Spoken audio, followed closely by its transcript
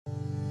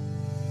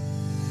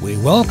We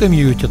welcome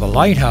you to the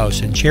Lighthouse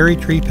in Cherry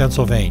Tree,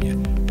 Pennsylvania,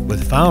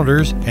 with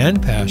founders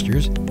and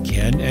pastors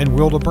Ken and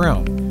Wilda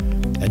Brown.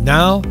 And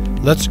now,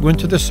 let's go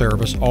into the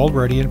service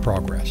already in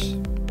progress.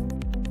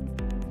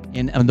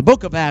 In the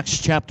book of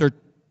Acts, chapter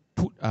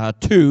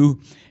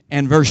 2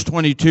 and verse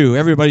 22.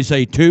 Everybody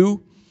say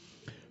 2,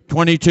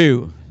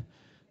 22.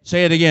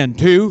 Say it again,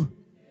 2,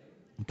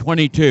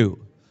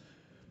 22.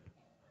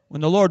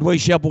 When the Lord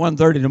wakes you up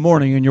 1:30 in the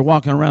morning and you're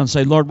walking around and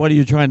say, Lord, what are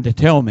you trying to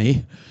tell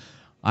me?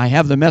 I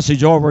have the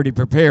message already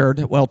prepared.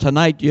 Well,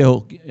 tonight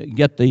you'll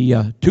get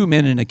the 2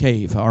 men in a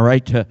cave, all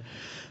right?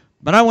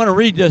 But I want to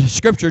read the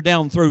scripture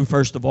down through,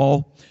 first of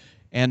all.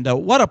 And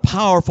what a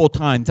powerful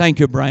time. Thank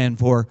you, Brian,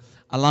 for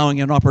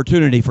allowing an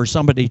opportunity for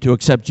somebody to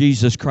accept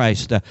Jesus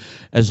Christ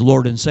as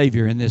Lord and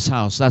Savior in this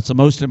house. That's the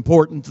most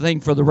important thing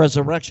for the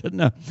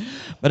resurrection.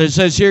 But it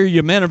says here,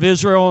 you men of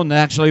Israel, and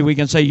actually we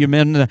can say you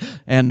men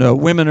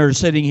and women are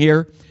sitting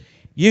here.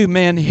 You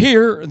men,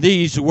 hear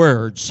these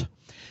words.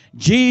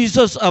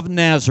 Jesus of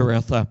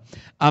Nazareth,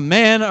 a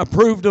man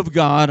approved of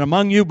God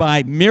among you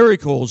by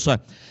miracles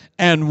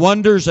and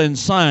wonders and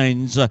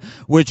signs,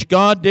 which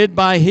God did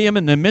by him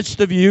in the midst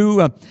of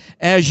you,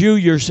 as you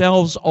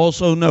yourselves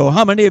also know.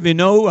 How many of you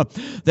know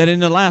that in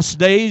the last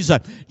days,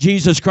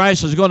 Jesus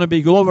Christ is going to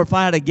be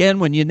glorified again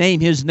when you name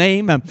his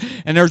name, and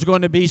there's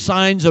going to be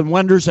signs and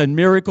wonders and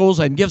miracles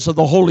and gifts of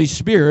the Holy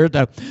Spirit,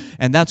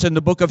 and that's in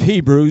the book of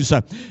Hebrews,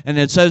 and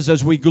it says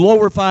as we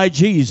glorify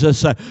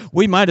Jesus,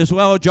 we might as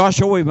well,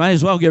 Joshua, we might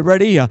as well get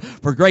ready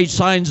for great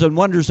signs and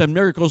wonders and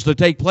miracles to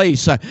take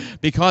place,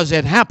 because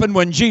it happened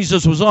when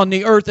Jesus was on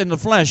the earth in the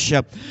flesh,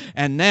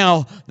 and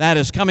now that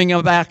is coming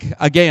back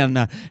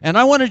again. And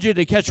I wanted you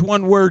to catch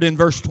one word in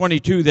verse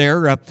 22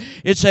 there.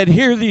 It said,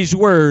 hear these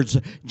words,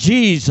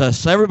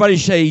 Jesus. Everybody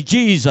say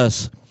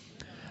Jesus.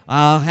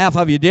 Half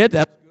of you did.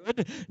 That's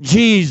good.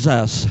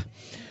 Jesus,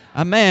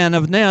 a man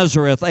of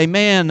Nazareth, a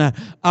man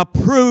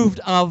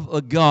approved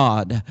of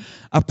God.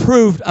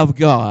 Approved of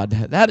God.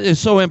 That is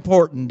so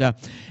important.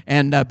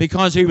 And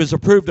because he was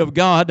approved of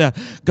God,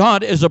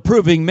 God is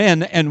approving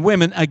men and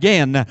women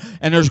again.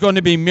 And there's going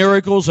to be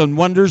miracles and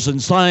wonders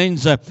and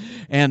signs.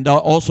 And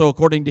also,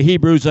 according to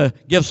Hebrews,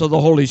 gifts of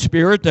the Holy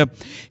Spirit.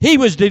 He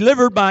was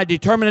delivered by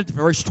determinate,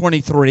 verse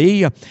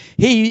 23,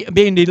 he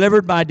being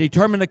delivered by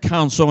determinate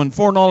counsel and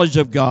foreknowledge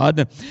of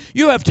God,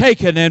 you have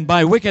taken and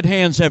by wicked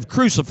hands have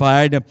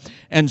crucified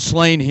and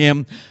slain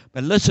him.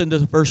 But listen to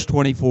verse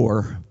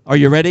 24. Are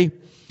you ready?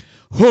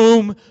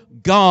 Whom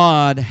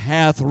God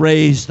hath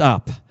raised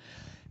up,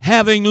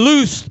 having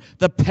loosed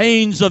the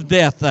pains of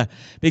death,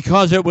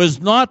 because it was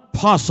not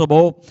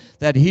possible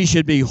that he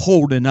should be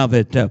holden of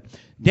it.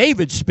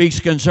 David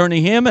speaks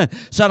concerning him and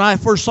said, I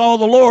foresaw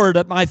the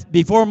Lord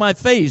before my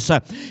face.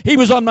 He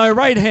was on my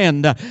right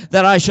hand,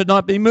 that I should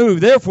not be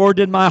moved. Therefore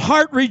did my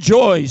heart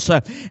rejoice,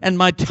 and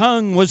my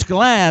tongue was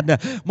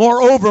glad.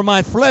 Moreover,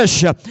 my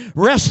flesh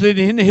rested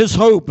in his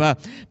hope,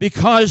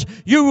 because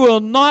you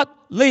will not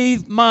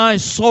leave my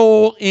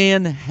soul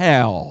in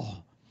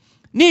hell.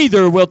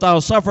 Neither wilt thou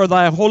suffer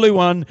thy Holy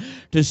One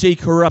to see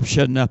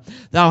corruption.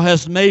 Thou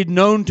hast made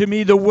known to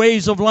me the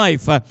ways of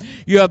life.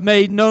 You have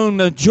made known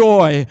the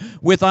joy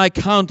with thy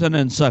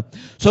countenance.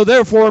 So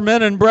therefore,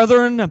 men and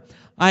brethren,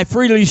 I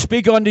freely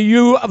speak unto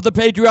you of the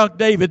patriarch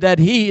David, that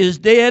he is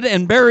dead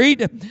and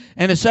buried,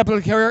 and his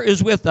sepulchre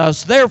is with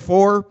us.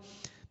 Therefore,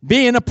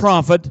 being a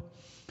prophet,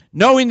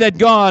 knowing that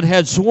God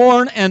had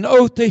sworn an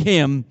oath to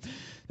him,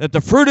 that the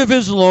fruit of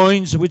his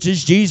loins, which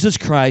is Jesus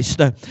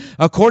Christ,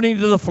 according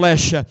to the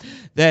flesh,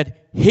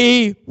 that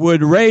he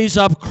would raise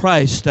up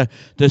Christ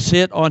to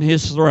sit on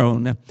his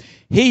throne.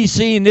 He,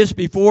 seeing this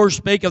before,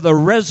 spake of the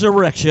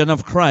resurrection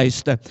of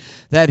Christ,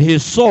 that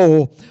his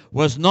soul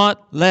was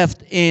not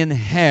left in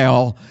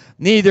hell,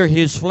 neither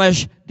his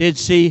flesh did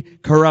see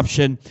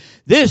corruption.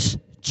 This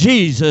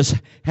Jesus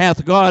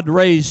hath God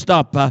raised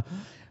up,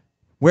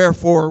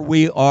 wherefore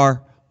we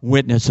are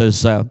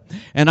witnesses.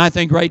 And I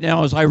think right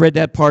now, as I read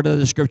that part of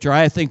the scripture,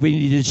 I think we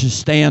need to just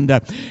stand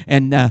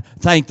and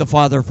thank the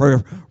Father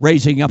for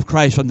raising up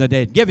Christ from the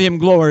dead. Give him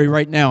glory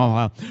right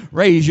now.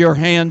 Raise your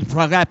hand,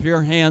 clap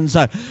your hands.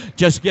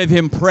 Just give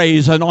him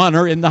praise and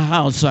honor in the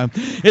house.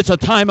 It's a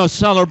time of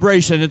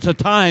celebration. It's a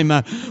time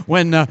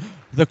when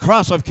the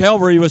cross of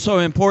Calvary was so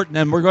important,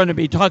 and we're going to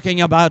be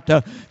talking about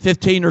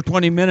 15 or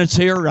 20 minutes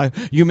here.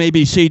 You may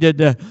be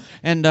seated.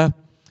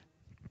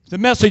 The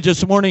message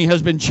this morning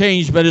has been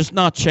changed, but it's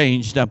not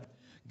changed.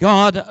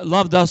 God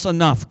loved us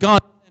enough.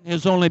 God sent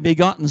his only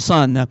begotten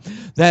Son,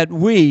 that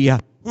we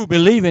who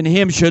believe in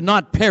him should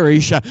not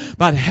perish,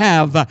 but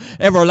have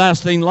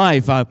everlasting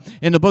life.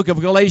 In the book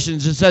of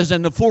Galatians, it says,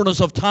 in the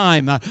fullness of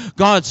time,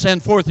 God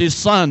sent forth his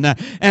Son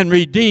and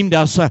redeemed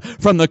us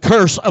from the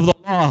curse of the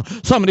law.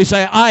 Somebody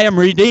say, I am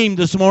redeemed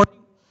this morning.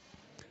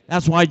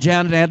 That's why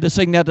Janet had to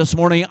sing that this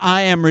morning.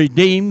 I am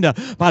redeemed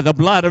by the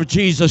blood of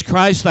Jesus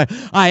Christ.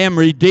 I am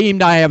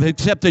redeemed. I have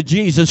accepted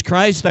Jesus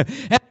Christ. And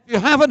if you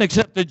haven't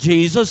accepted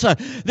Jesus,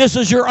 this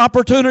is your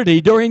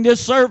opportunity during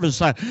this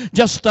service.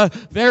 Just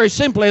very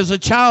simply as a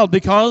child,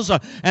 because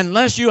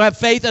unless you have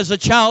faith as a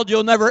child,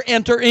 you'll never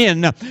enter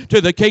in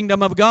to the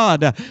kingdom of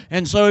God.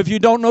 And so if you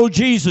don't know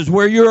Jesus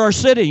where you are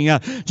sitting,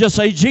 just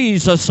say,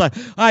 Jesus,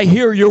 I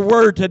hear your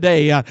word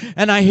today,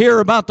 and I hear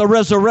about the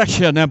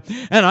resurrection, and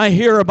I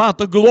hear about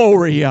the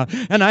glory,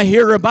 and I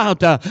hear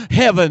about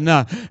heaven,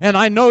 and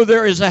I know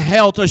there is a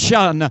hell to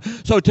shun.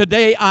 So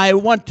today I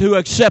want to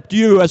accept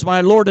you as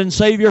my Lord and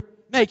Savior.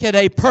 Make it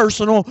a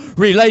personal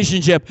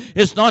relationship.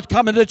 It's not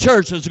coming to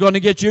church that's going to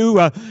get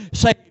you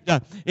saved.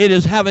 It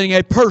is having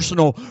a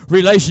personal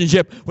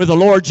relationship with the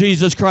Lord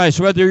Jesus Christ.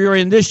 Whether you're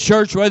in this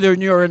church, whether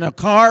you're in a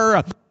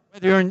car,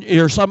 whether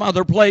you're some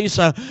other place,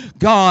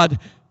 God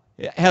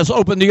has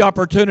opened the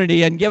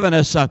opportunity and given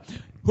us,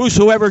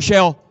 whosoever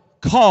shall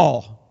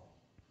call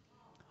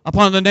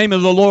upon the name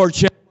of the Lord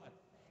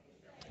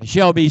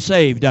shall be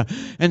saved.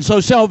 And so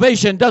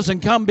salvation doesn't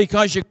come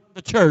because you go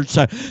to church.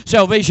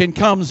 Salvation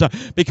comes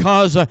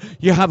because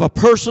you have a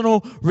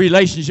personal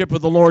relationship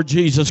with the Lord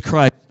Jesus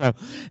Christ.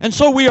 And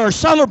so we are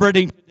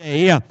celebrating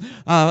today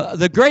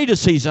the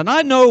greatest season.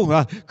 I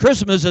know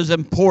Christmas is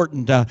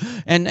important,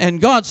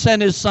 and God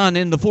sent His Son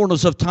in the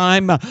fullness of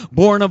time,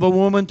 born of a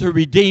woman, to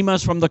redeem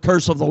us from the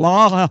curse of the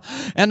law.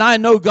 And I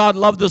know God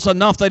loved us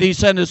enough that He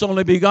sent His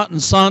only begotten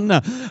Son.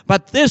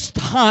 But this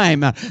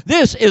time,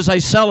 this is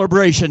a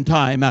celebration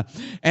time.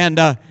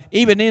 And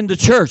even in the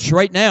church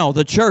right now,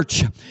 the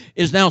church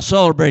is now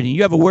celebrating.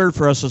 You have a word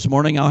for us this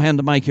morning. I'll hand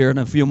the mic here in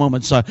a few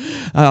moments.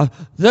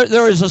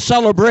 There is a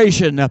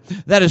celebration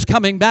that is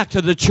coming back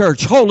to the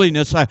church.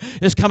 Holiness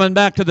is coming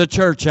back to the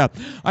church.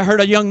 I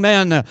heard a young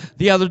man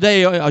the other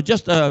day,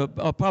 just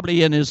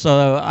probably in his,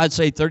 I'd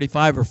say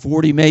 35 or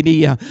 40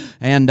 maybe,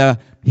 and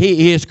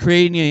he is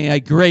creating a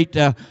great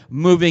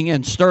moving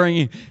and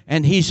stirring.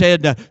 And he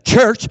said,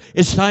 church,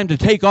 it's time to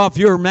take off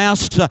your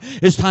masks.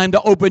 It's time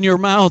to open your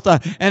mouth.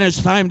 And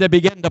it's time to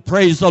begin to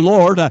praise the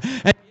Lord. And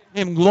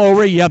give Him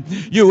glory.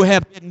 You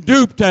have been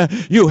duped.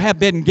 You have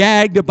been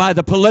gagged by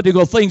the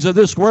political things of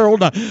this world.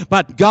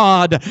 But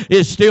God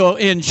is still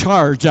in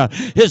charge.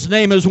 His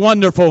name is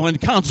Wonderful and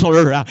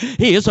Counselor.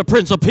 He is a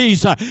Prince of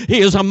Peace.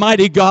 He is a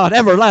mighty God,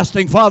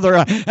 everlasting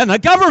Father. And the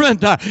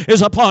government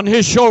is upon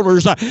His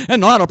shoulders and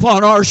not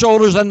upon our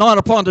shoulders and not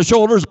upon the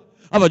shoulders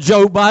of a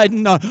Joe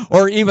Biden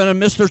or even a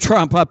Mr.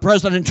 Trump,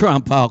 President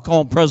Trump. I'll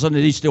call him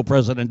president. He's still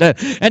president.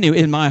 Anyway,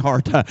 in my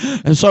heart.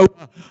 And so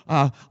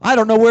I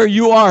don't know where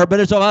you are, but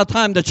it's about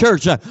time the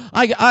church.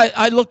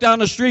 I look down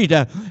the street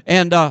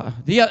and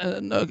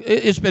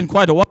it's been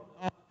quite a while.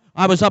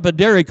 I was up at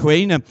Dairy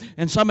Queen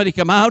and somebody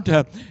come out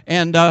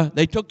and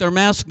they took their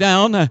mask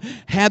down,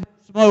 had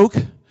smoke,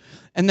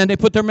 and then they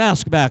put their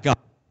mask back up.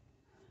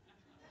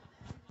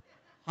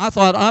 I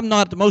thought, I'm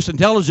not the most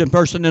intelligent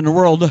person in the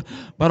world,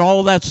 but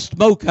all that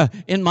smoke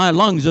in my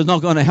lungs is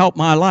not going to help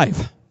my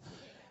life.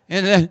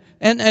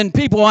 And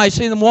people, I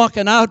see them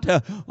walking out,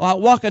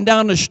 walking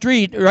down the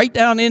street, right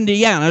down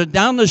Indiana,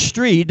 down the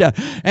street,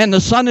 and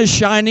the sun is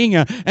shining,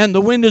 and the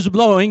wind is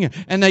blowing,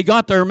 and they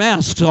got their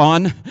masks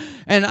on.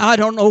 And I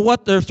don't know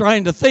what they're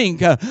trying to think.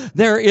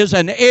 There is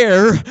an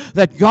air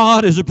that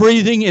God is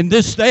breathing in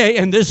this day,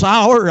 in this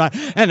hour,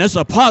 and it's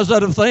a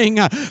positive thing.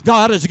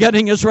 God is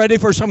getting us ready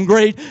for some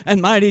great and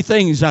mighty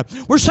things.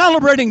 We're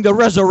celebrating the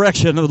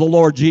resurrection of the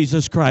Lord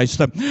Jesus Christ.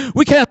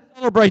 We can't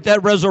celebrate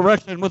that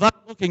resurrection without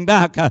looking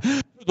back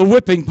to the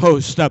whipping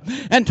post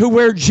and to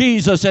where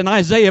Jesus in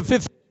Isaiah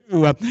 52,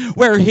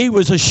 where He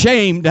was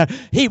ashamed,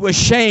 He was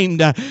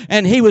shamed,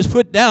 and He was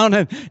put down,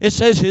 and it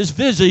says His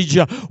visage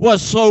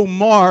was so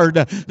marred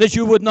that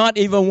you would not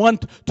even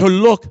want to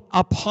look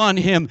upon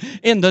Him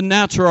in the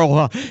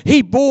natural.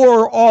 He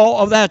bore all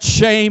of that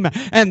shame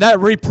and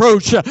that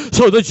reproach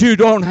so that you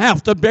don't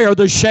have to bear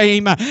the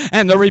shame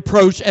and the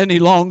reproach any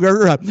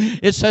longer.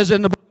 It says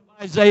in the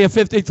Isaiah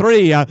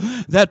 53,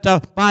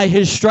 that by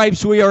His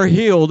stripes we are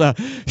healed.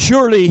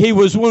 Surely He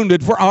was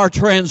wounded for our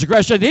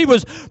transgression. He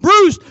was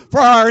bruised for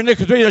our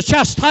iniquity, the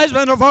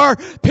chastisement of our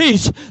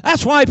peace.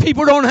 That's why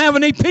people don't have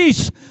any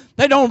peace.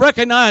 They don't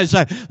recognize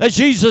that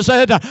Jesus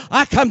said,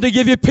 I come to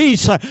give you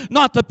peace,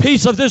 not the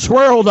peace of this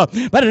world,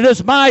 but it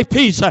is my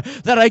peace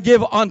that I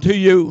give unto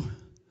you.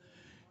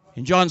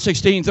 In John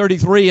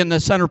 16:33, in the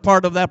center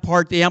part of that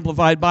part, the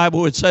Amplified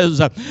Bible, it says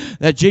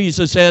that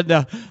Jesus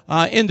said,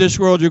 in this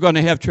world you're going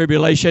to have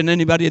tribulation.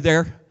 Anybody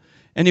there?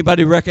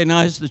 Anybody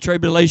recognize the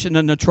tribulation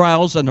and the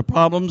trials and the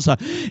problems?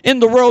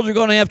 In the world you're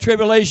going to have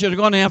tribulation, you're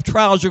going to have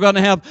trials, you're going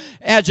to have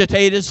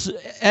agitations.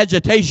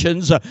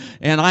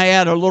 And I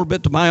add a little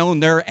bit to my own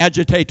there,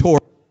 agitator.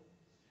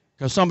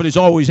 Because somebody's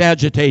always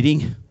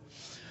agitating.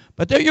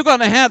 But there you're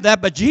going to have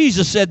that. But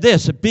Jesus said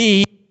this,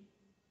 be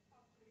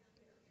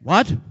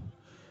what?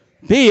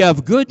 Be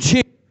of good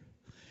cheer.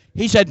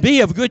 He said, be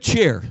of good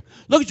cheer.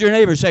 Look at your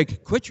neighbor and say,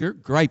 quit your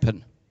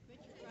griping.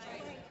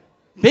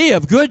 Be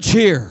of good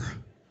cheer.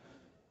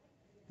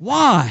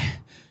 Why?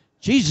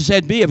 Jesus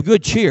said, be of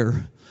good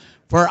cheer,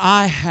 for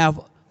I have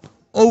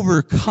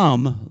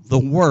overcome the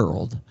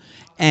world.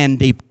 and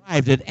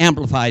deprived it,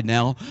 amplified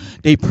now,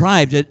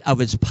 deprived it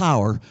of its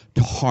power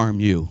to harm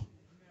you.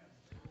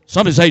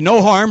 Somebody say,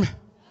 no harm.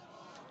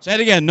 Say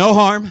it again, no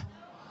harm. I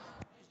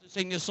used to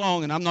sing this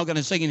song, and I'm not going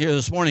to sing it here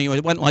this morning.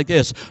 It went like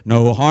this.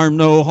 No harm,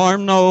 no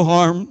harm, no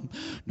harm.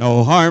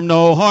 No harm,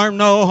 no harm,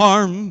 no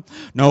harm.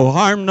 No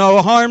harm,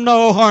 no harm,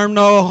 no harm,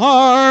 no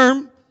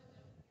harm.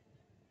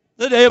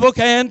 The devil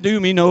can't do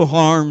me no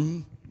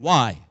harm.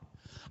 Why?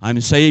 I'm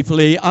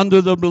safely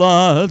under the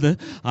blood.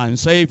 I'm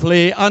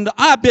safely under.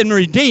 I've been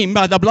redeemed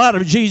by the blood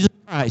of Jesus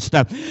Christ.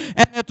 And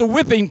at the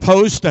whipping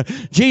post,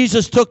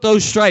 Jesus took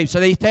those stripes.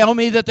 And they tell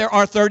me that there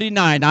are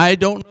 39. I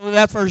don't know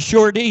that for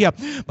surety,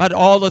 but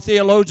all the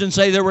theologians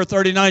say there were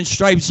 39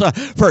 stripes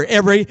for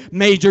every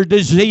major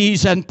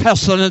disease and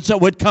pestilence that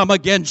would come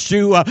against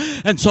you.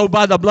 And so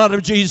by the blood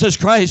of Jesus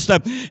Christ,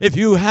 if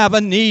you have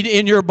a need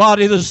in your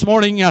body this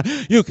morning,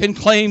 you can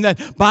claim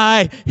that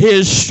by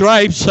His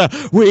stripes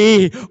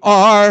we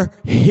are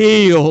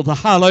healed.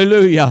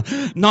 Hallelujah.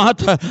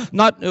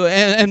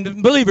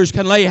 And believers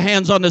can lay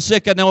hands on the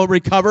sick and they'll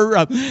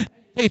recover.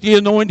 Take the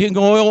anointing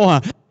oil.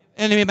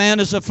 Any man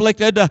is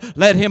afflicted,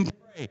 let him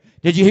pray.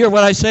 Did you hear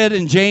what I said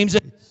in James?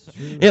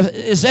 If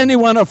is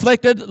anyone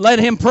afflicted, let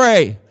him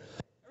pray.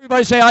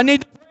 Everybody say, I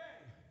need to pray.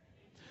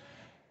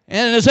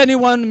 And is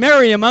anyone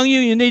merry among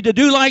you? You need to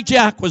do like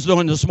Jack was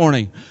doing this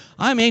morning.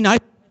 I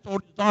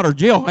told his daughter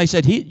Jill, I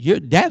said, your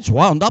dad's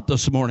wound up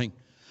this morning.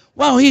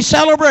 Well, he's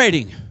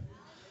celebrating.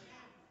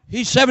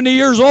 He's 70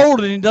 years old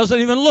and he doesn't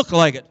even look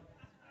like it.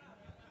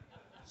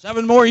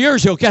 7 more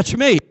years, he'll catch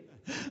me.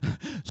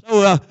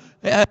 So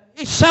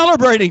he's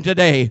celebrating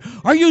today.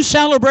 Are you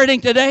celebrating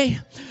today?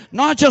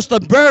 Not just the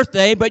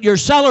birthday, but you're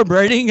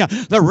celebrating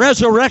the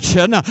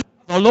resurrection of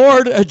the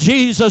Lord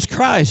Jesus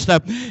Christ.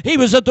 He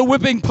was at the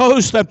whipping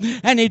post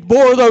and he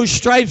bore those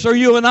stripes for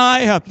you and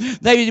I.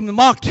 They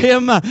mocked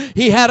him.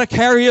 He had to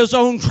carry his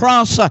own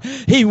cross.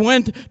 He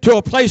went to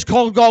a place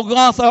called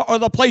Golgotha, or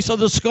the place of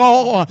the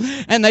skull,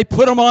 and they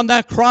put him on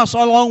that cross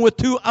along with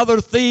 2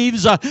 other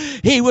thieves.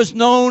 He was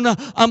known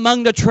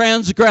among the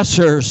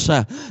transgressors.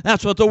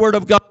 That's what the Word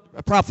of God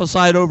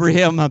prophesied over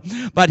him,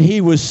 but he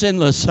was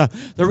sinless.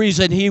 The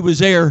reason he was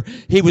there,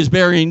 he was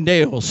bearing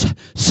Dale's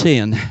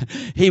sin.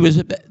 He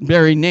was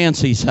bearing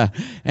Nancy's,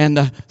 and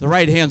the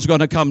right hand's going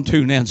to come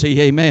too,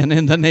 Nancy. Amen.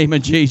 In the name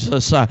of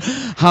Jesus.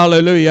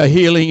 Hallelujah.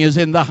 Healing is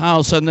in the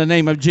house in the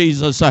name of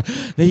Jesus.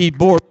 He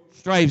bore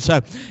stripes,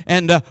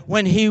 and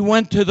when he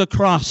went to the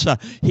cross,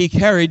 he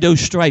carried those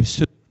stripes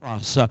to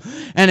cross.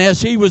 And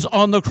as he was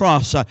on the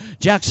cross,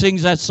 Jack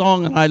sings that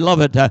song, and I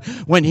love it.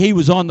 When he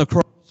was on the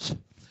cross,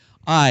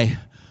 I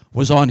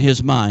was on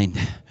his mind.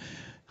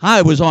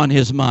 I was on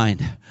his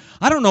mind.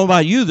 I don't know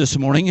about you this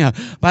morning,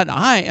 but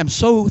I am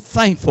so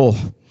thankful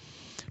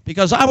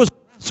because I was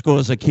a rascal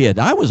as a kid.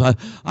 I was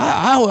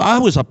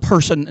a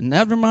person,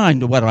 never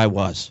mind what I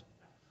was.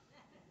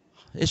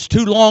 It's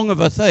too long of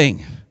a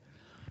thing.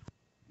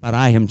 But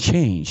I am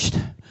changed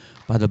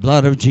by the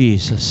blood of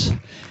Jesus,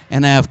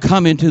 and I have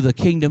come into the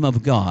kingdom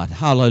of God.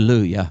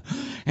 Hallelujah.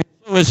 And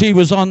so as he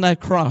was on that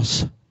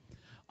cross,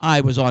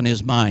 I was on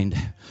his mind.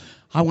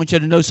 I want you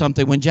to know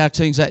something. When Jack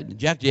sings that,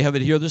 Jack, do you have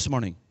it here this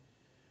morning?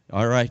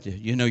 All right.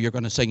 You know you're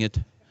going to sing it.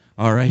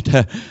 All right.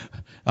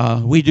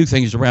 We do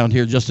things around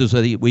here just as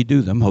we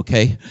do them,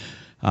 okay?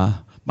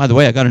 By the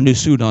way, I got a new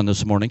suit on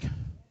this morning.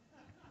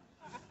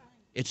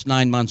 It's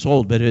 9 months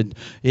old, but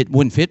it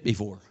wouldn't fit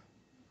before.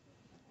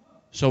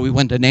 So we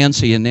went to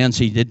Nancy, and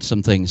Nancy did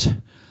some things.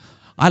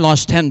 I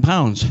lost 10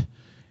 pounds,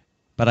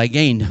 but I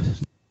gained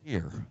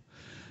here.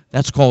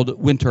 That's called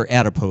winter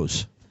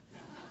adipose.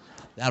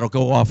 That'll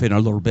go off in a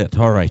little bit.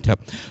 All right.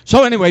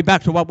 So anyway,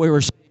 back to what we were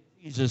saying.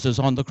 Jesus is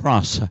on the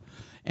cross,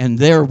 and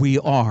there we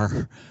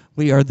are.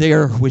 We are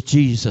there with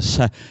Jesus,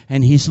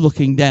 and he's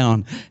looking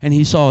down, and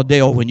he saw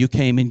Dale when you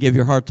came and gave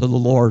your heart to the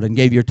Lord and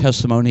gave your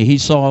testimony. He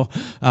saw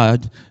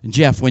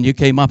Jeff when you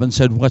came up and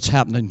said, what's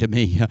happening to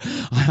me?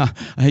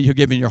 You're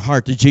giving your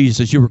heart to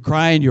Jesus. You were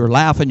crying, you were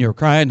laughing, you were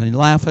crying and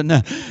laughing,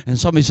 and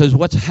somebody says,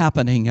 what's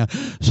happening?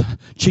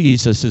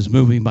 Jesus is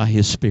moving by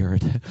his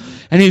Spirit,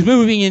 and he's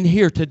moving in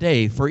here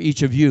today for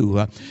each of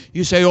you.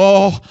 You say,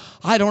 oh,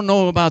 I don't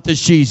know about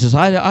this Jesus.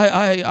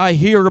 I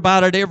hear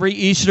about it every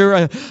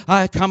Easter.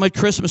 I come at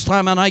Christmas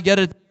time and I get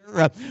it.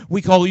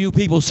 We call you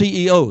people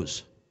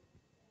CEOs.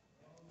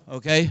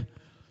 Okay?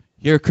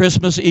 Here,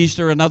 Christmas,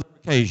 Easter, and other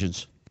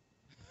occasions.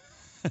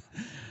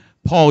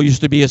 Paul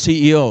used to be a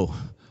CEO.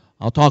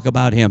 I'll talk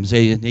about him.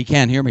 See, he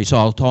can't hear me, so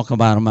I'll talk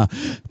about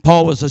him.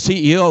 Paul was a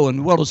CEO,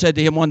 and Will said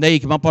to him one day, he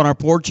came up on our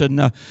porch, and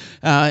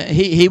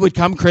he would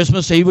come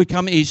Christmas, he would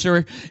come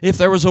Easter. If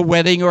there was a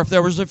wedding or if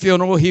there was a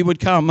funeral, he would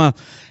come.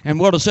 And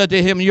Will said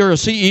to him, you're a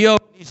CEO.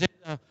 He said,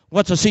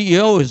 what's a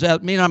CEO? Does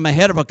that mean I'm the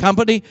head of a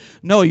company?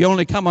 No, you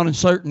only come on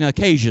certain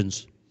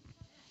occasions.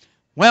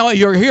 Well,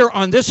 you're here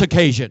on this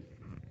occasion.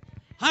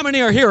 How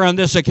many are here on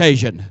this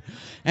occasion?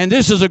 And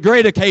this is a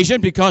great occasion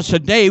because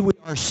today we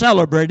are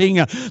celebrating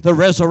the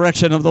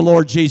resurrection of the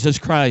Lord Jesus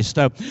Christ.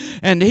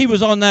 And he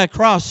was on that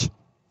cross,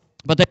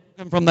 but they took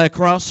him from that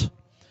cross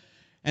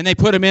And they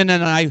put him in,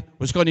 and I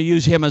was going to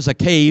use him as a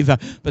cave,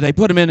 but they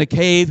put him in a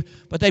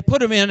cave, but they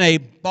put him in a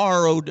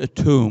borrowed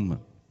tomb.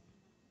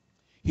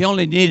 He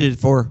only needed it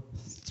for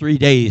 3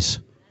 days.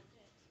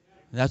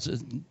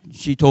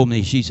 She told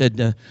me. She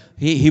said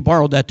he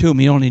borrowed that tomb.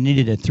 He only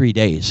needed it 3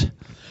 days.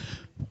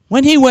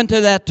 When he went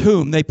to that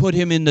tomb, they put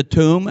him in the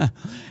tomb,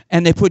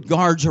 and they put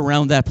guards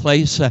around that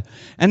place,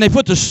 and they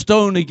put the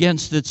stone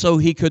against it so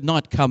he could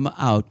not come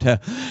out.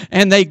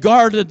 And they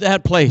guarded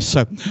that place.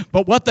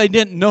 But what they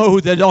didn't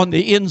know, that on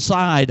the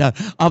inside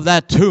of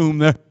that tomb,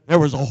 there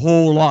was a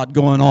whole lot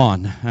going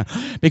on.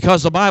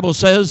 Because the Bible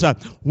says,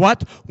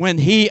 when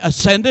he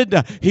ascended,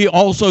 he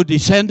also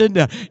descended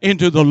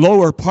into the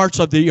lower parts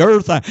of the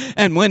earth.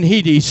 And when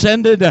he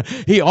descended,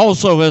 he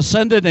also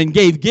ascended and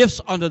gave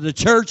gifts unto the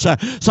church,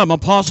 some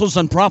apostles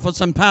and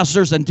prophets and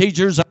pastors and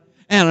teachers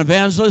and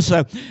evangelists.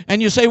 And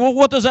you say, well,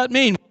 what does that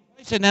mean?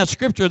 It's in that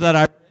scripture that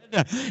I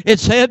read. It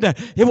said,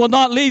 it will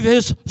not leave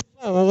his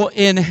soul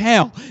in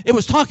hell. It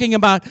was talking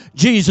about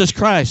Jesus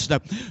Christ.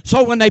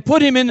 So when they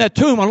put him in that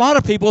tomb, a lot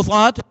of people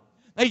thought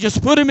they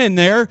just put him in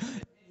there.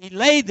 He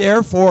laid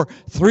there for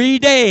 3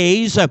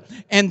 days,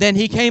 and then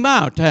he came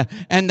out.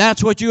 And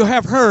that's what you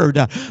have heard.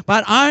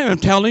 But I am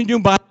telling you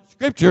by the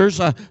scriptures,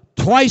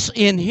 twice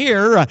in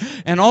here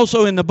and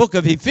also in the book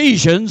of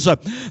Ephesians,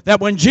 that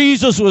when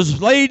Jesus was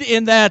laid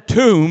in that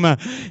tomb,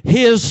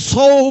 his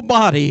soul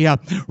body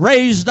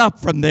raised up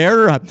from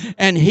there,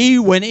 and he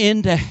went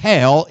into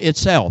hell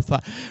itself.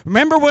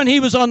 Remember when he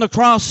was on the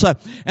cross,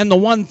 and the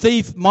one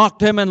thief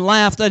mocked him and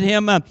laughed at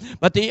him,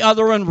 but the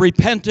other one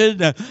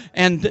repented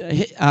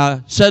and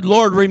said,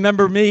 Lord,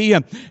 remember me.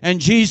 And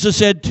Jesus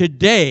said,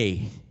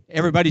 today,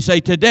 everybody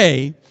say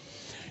today,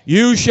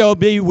 you shall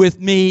be with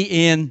me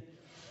in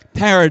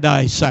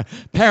paradise.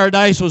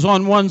 Paradise was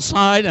on one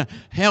side,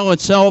 hell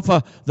itself,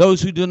 those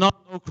who do not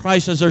know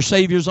Christ as their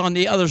Savior, on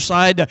the other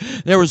side.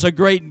 There was a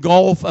great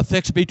gulf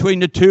fixed between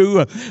the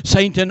two.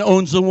 Satan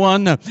owns the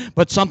one,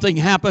 but something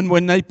happened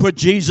when they put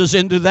Jesus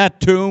into that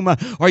tomb.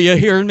 Are you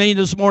hearing me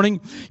this morning?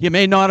 You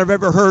may not have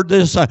ever heard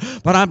this,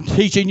 but I'm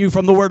teaching you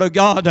from the Word of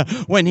God.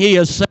 When he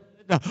is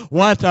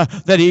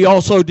that he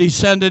also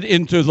descended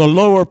into the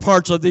lower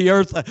parts of the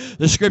earth.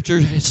 The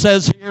scripture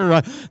says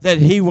here that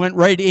he went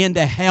right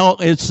into hell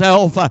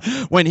itself.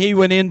 When he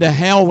went into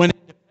hell, went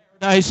into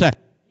paradise, he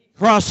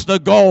crossed the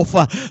gulf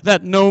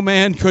that no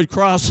man could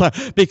cross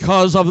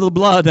because of the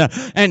blood.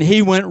 And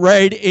he went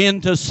right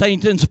into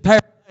Satan's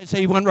paradise.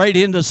 He went right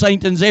into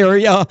Satan's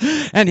area,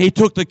 and he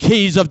took the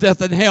keys of death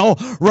and hell.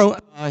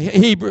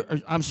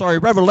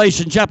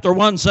 Revelation chapter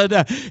 1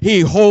 said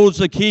he holds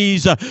the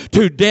keys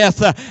to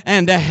death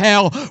and to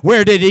hell.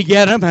 Where did he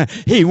get them?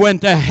 He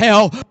went to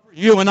hell for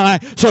you and I,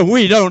 so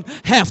we don't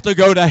have to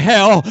go to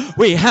hell.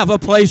 We have a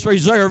place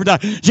reserved.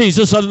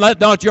 Jesus said, let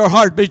not your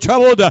heart be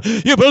troubled.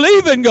 You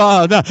believe in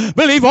God.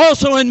 Believe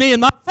also in me. In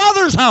my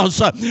Father's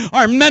house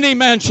are many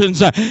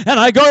mansions, and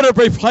I go to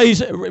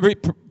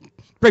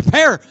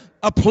prepare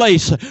a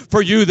place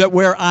for you that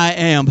where I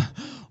am.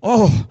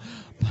 Oh,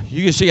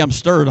 you can see I'm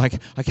stirred. I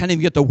can't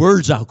even get the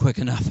words out quick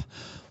enough.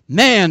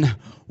 Man,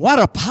 what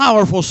a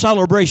powerful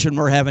celebration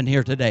we're having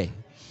here today.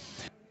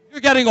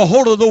 You're getting a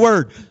hold of the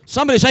word.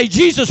 Somebody say,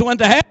 Jesus went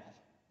to hell.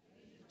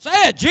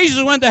 Say it,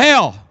 Jesus went to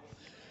hell.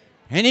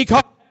 And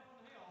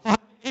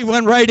he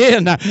went right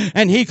in,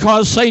 and he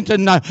caused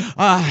Satan a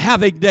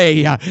havoc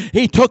day.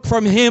 He took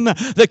from him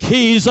the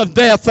keys of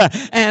death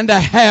and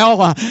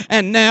hell,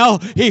 and now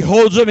he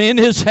holds them in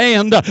his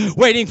hand,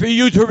 waiting for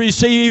you to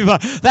receive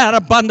that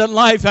abundant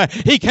life.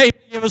 He came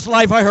to give us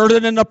life. I heard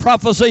it in the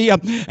prophecy,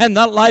 and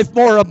that life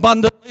more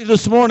abundantly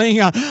this morning.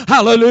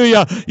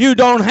 Hallelujah. You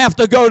don't have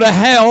to go to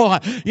hell.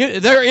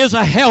 There is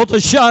a hell to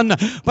shun,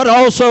 but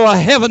also a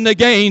heaven to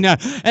gain,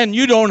 and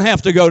you don't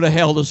have to go to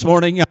hell this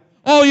morning.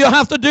 All you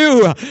have to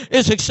do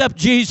is accept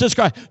Jesus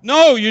Christ.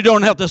 No, you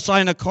don't have to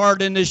sign a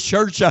card in this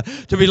church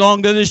to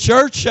belong to this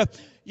church.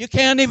 You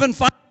can't even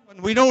find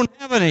one. We don't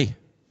have any.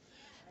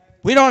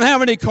 We don't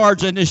have any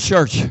cards in this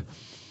church. The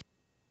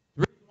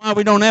reason why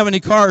we don't have any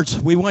cards,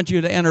 we want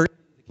you to enter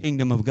the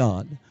kingdom of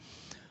God.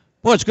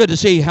 Boy, it's good to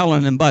see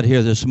Helen and Bud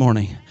here this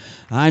morning.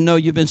 I know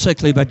you've been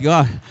sickly, but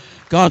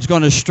God's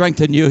going to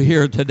strengthen you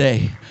here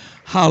today.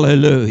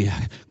 Hallelujah.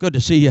 Good to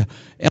see you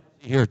Elsie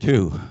here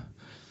too.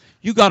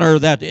 You got her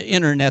that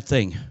internet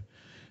thing,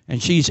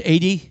 and she's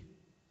 80.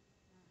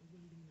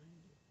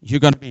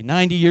 You're going to be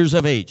 90 years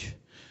of age,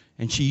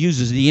 and she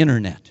uses the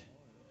internet.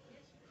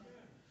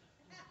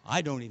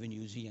 I don't even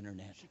use the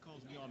internet. She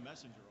calls me on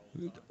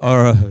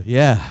Messenger.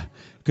 Yeah,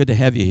 good to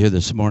have you here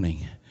this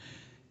morning.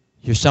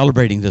 You're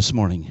celebrating this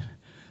morning,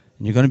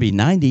 and you're going to be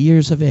 90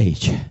 years of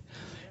age,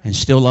 and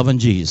still loving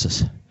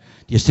Jesus. Do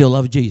you still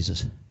love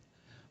Jesus?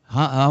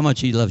 How much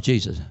do you love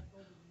Jesus?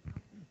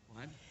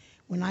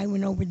 When I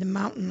went over the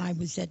mountain, I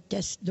was at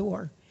death's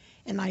door,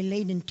 and I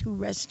laid in 2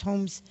 rest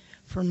homes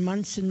for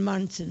months and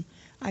months, and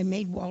I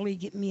made Wally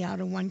get me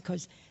out of one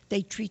because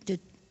they treat the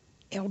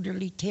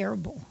elderly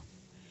terrible.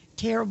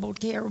 Terrible,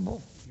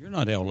 terrible. You're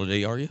not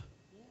elderly, are you?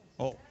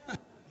 Oh.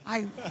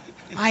 I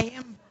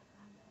am.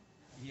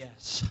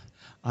 Yes,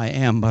 I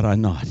am, but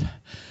I'm not.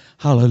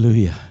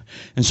 Hallelujah.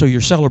 And so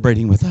you're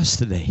celebrating with us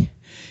today.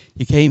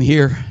 You came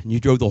here and you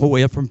drove the whole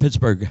way up from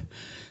Pittsburgh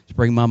to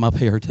bring Mom up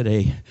here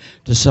today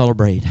to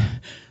celebrate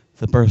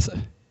the birth,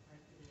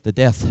 the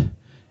death,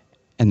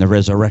 and the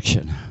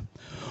resurrection.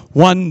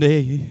 One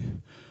day,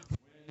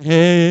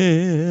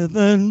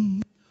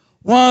 heaven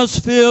was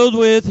filled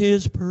with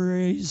his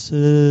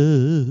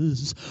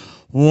praises.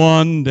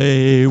 One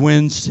day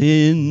when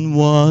sin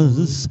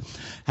was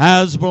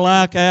as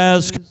black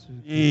as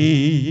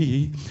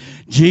me,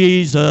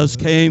 Jesus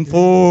came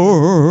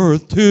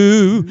forth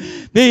to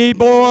be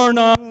born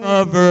of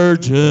a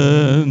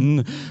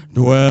virgin,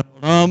 dwelt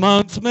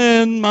amongst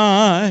men,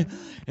 my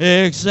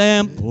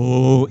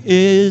example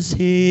is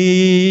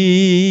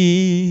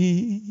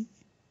he.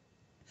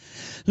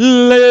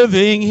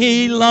 Living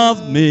he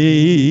loved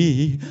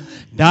me,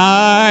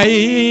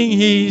 dying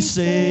he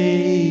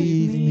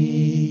saved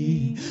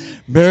me,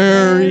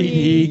 buried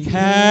he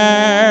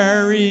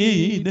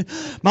carried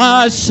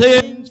my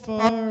sins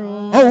far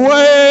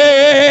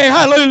away.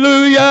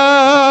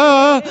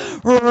 Hallelujah.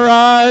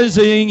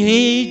 Rising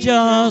he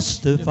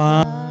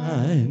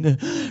justified,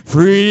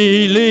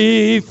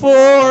 freely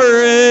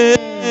forever.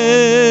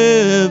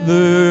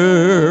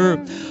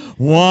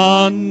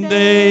 One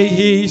day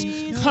he's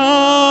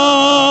coming.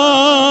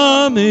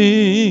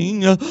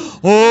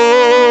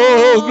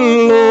 Oh,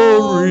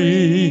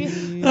 glorious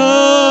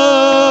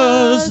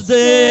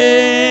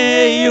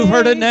day. You've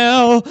heard it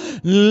now.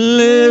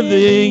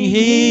 Living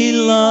he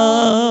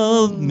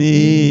loved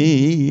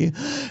me,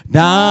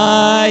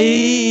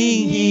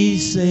 dying he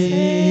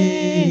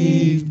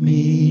saved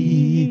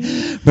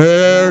me,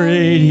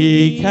 buried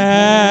he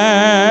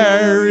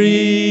carried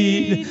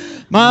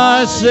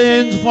my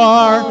sins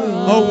far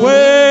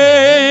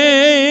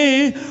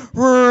away,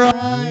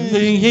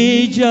 rising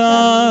he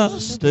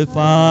justified,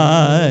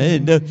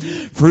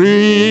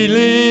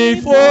 freely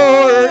forever.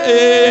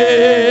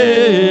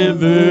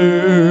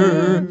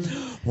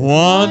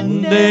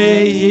 One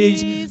day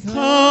he's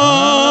coming.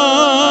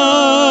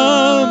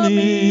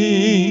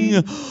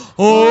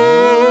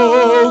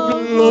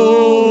 Oh,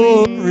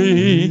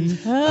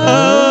 glorious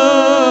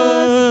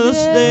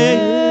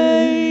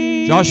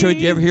day. Joshua,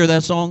 did you ever hear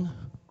that song?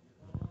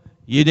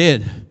 You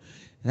did.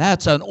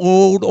 That's an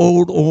old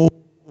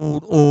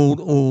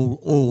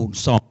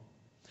song.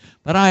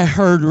 But I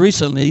heard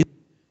recently,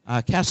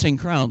 Casting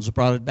Crowns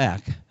brought it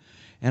back.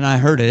 And I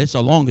heard it. It's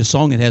the longest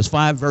song. It has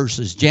 5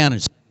 verses.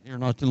 Janet sang it here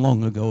not too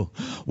long ago.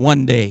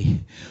 One day,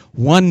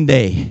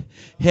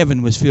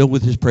 heaven was filled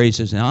with his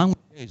praises. Now, I'm going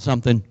to tell you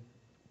something.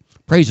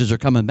 Praises are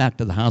coming back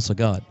to the house of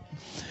God.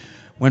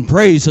 When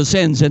praise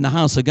ascends in the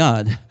house of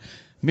God,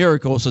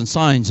 miracles and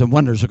signs and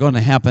wonders are going to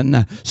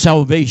happen.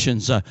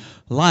 Salvations,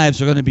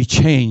 lives are going to be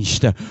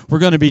changed. We're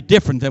going to be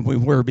different than we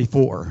were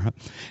before.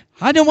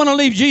 I didn't want to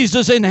leave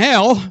Jesus in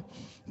hell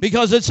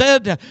because it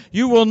said,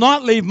 you will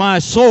not leave my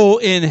soul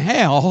in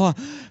hell.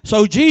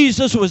 So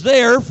Jesus was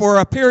there for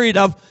a period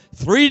of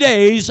 3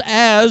 days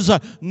as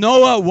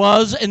Noah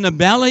was in the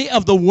belly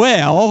of the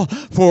well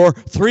for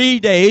 3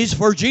 days.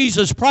 For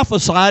Jesus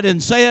prophesied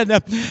and said,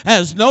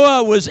 as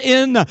Noah was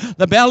in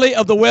the belly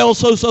of the well,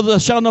 so shall the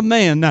Son of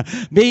Man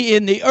be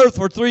in the earth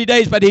for 3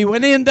 days. But he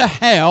went into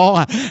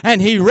hell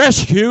and he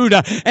rescued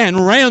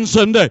and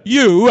ransomed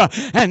you,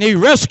 and he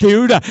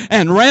rescued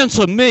and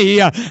ransomed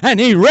me, and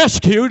he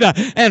rescued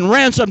and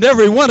ransomed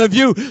every one of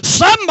you.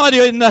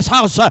 Somebody in this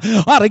house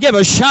ought to give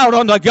a shout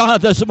unto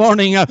God this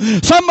morning.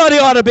 Somebody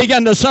ought to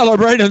begin to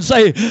celebrate and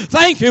say,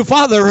 thank you,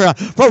 Father,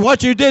 for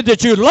what you did,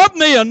 that you loved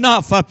me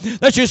enough,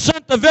 that you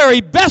sent the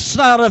very best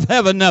out of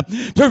heaven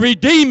to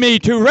redeem me,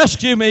 to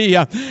rescue me,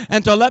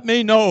 and to let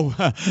me know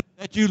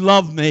that you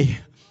love me.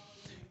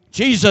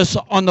 Jesus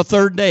on the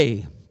 3rd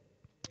day.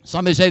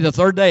 Somebody say the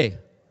 3rd day.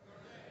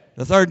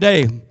 The 3rd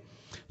day.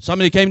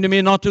 Somebody came to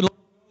me not too long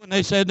ago and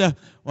they said,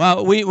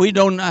 well, we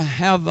don't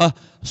have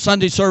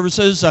Sunday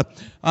services.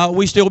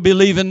 We still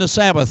believe in the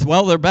Sabbath.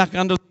 Well, they're back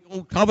under the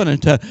old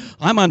covenant.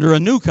 I'm under a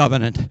new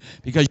covenant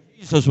because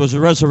Jesus was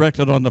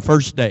resurrected on the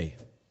 1st day.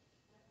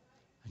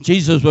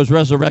 Jesus was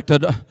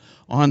resurrected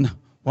on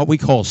what we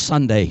call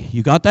Sunday.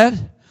 You got that?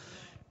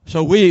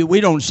 So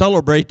we don't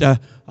celebrate the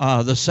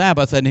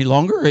Sabbath any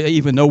longer,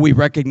 even though we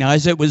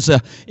recognize it was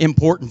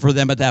important for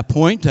them at that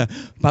point.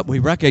 But we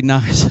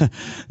recognize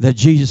that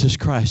Jesus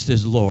Christ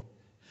is Lord.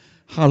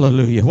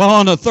 Hallelujah. Well,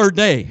 on the 3rd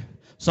day,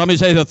 somebody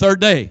say the 3rd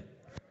day.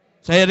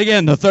 Say it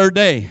again, the 3rd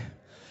day.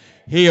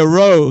 He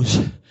arose.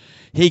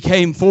 He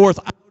came forth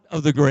out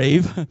of the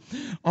grave.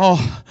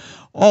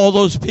 All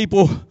those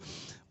people,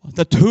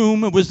 the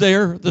tomb was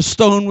there, the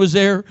stone was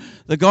there,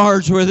 the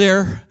guards were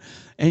there,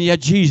 and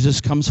yet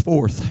Jesus comes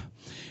forth.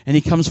 And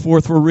he comes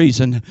forth for a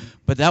reason,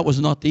 but that was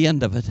not the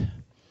end of it.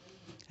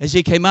 As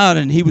he came out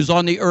and he was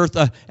on the earth,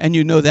 and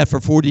you know that,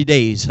 for 40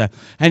 days.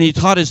 And he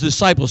taught his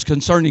disciples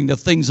concerning the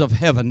things of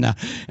heaven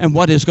and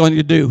what he's going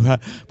to do.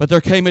 But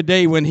there came a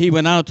day when he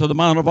went out to the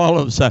Mount of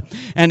Olives,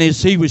 and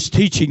as he was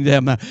teaching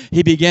them,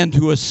 he began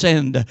to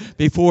ascend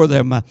before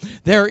them.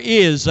 There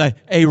is a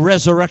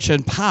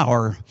resurrection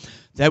power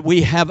that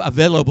we have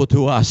available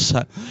to us,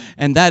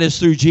 and that is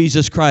through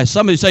Jesus Christ.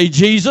 Somebody say,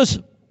 Jesus,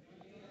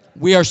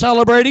 we are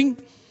celebrating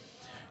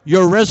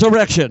your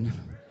resurrection.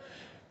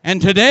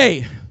 And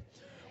today,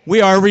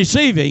 we are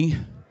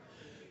receiving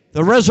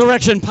the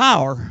resurrection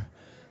power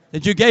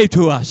that you gave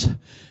to us.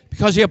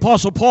 Because the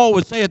Apostle Paul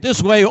would say it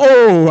this way,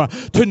 oh,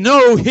 to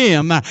know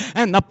him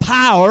and the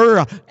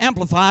power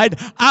amplified,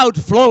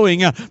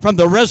 outflowing from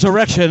the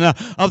resurrection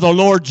of the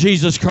Lord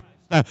Jesus Christ.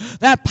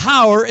 That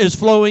power is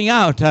flowing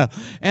out.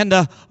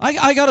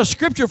 I got a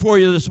scripture for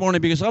you this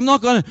morning because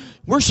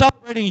we're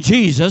celebrating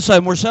Jesus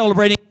and we're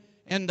celebrating.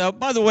 And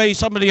by the way,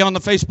 somebody on the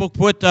Facebook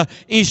put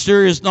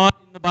Easter is not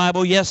in the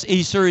Bible. Yes,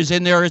 Easter is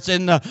in there. It's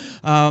in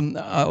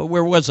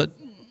where was it?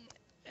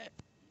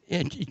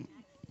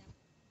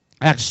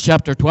 Acts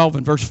chapter 12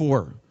 and verse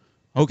 4.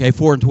 Okay,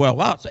 4 and 12.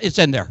 Wow, it's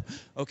in there.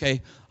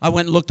 Okay, I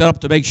went and looked it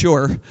up to make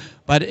sure,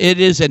 but it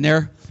is in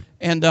there.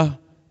 And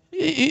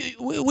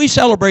we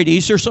celebrate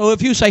Easter, so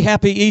if you say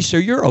Happy Easter,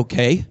 you're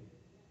okay.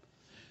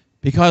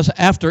 Because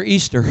after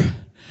Easter,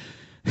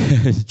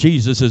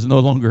 Jesus is no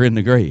longer in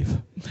the grave.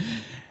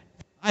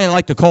 I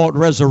like to call it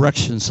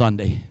Resurrection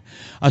Sunday,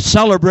 a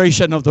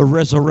celebration of the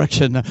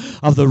resurrection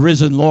of the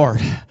risen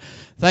Lord.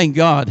 Thank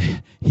God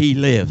he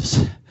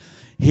lives.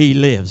 He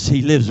lives.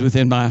 He lives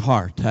within my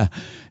heart.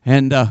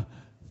 And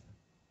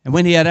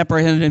when he had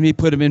apprehended him, he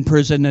put him in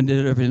prison and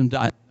did everything.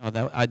 I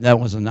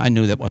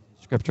knew that wasn't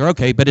scripture.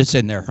 Okay, but it's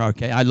in there.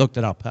 Okay, I looked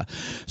it up.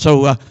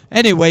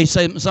 Anyway,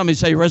 somebody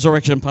say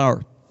resurrection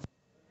power.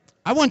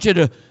 I want you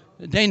to,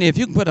 Dana, if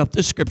you can put up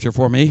this scripture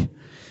for me,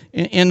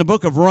 in the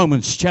book of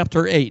Romans,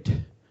 chapter 8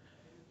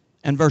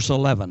 and verse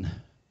 11.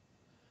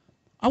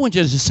 I want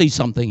you to see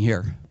something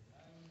here.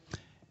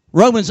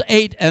 Romans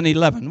 8 and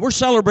 11. We're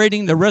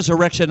celebrating the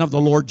resurrection of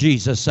the Lord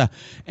Jesus,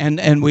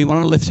 and we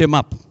want to lift him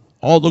up.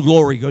 All the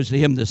glory goes to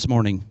him this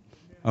morning.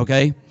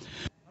 Okay?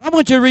 I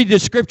want you to read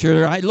this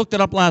scripture. I looked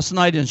it up last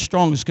night in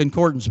Strong's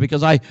Concordance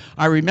because I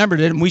remembered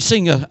it, and we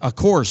sing a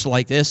chorus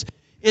like this.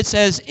 It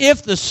says,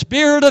 if the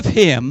spirit of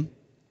him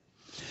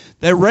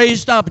that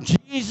raised up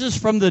Jesus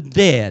from the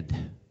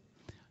dead.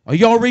 Are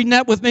you all reading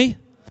that with me?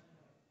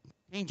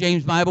 King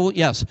James Bible?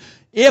 Yes.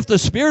 If the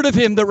spirit of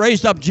him that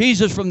raised up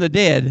Jesus from the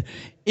dead,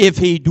 if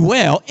he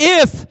dwells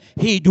in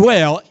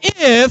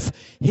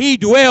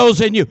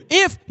you,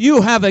 if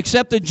you have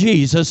accepted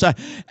Jesus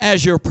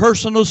as your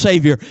personal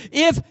Savior,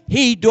 if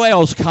he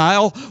dwells,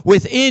 Kyle,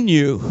 within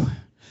you,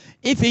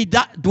 if he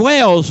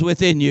dwells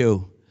within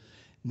you,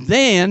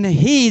 then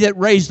he that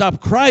raised up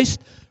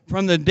Christ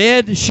from the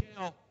dead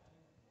shall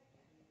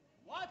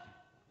what?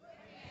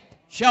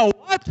 Shall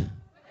what?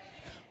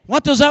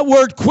 What does that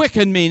word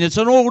quicken mean? It's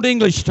an old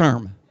English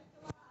term.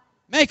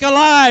 Make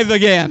alive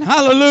again.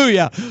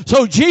 Hallelujah.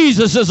 So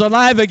Jesus is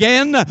alive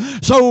again.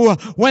 So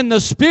when the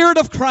Spirit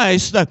of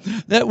Christ,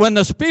 when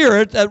the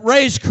Spirit that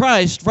raised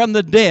Christ from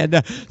the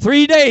dead,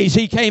 3 days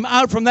he came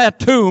out from that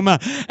tomb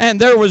and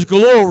there was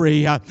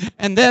glory.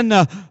 And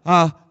then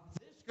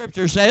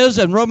Scripture says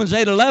in Romans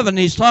 8:11,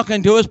 he's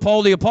talking to us,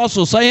 Paul the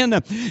Apostle, saying,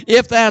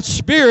 if that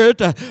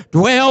Spirit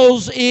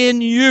dwells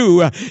in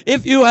you,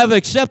 if you have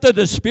accepted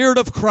the Spirit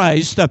of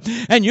Christ,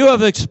 and you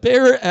have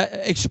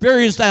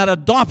experienced that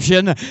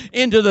adoption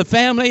into the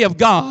family of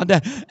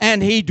God,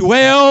 and he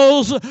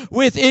dwells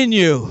within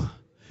you.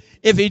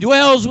 If he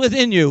dwells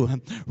within you,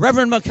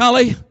 Reverend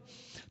McCulley,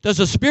 does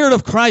the Spirit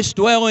of Christ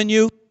dwell in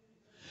you?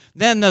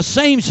 Then the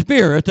same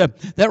Spirit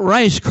that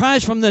raised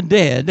Christ from the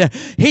dead,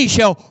 he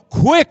shall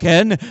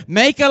quicken,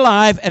 make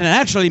alive, and it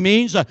actually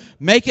means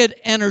make it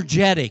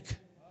energetic.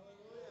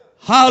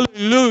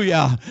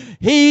 Hallelujah.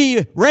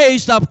 He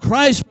raised up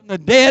Christ from the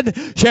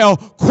dead, shall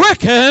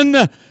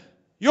quicken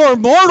your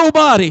mortal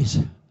bodies.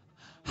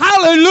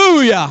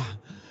 Hallelujah.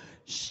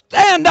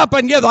 Stand up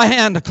and give a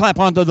hand to clap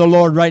unto the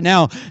Lord right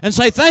now and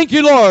say, thank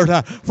you, Lord,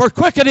 for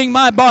quickening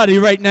my body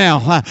right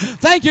now.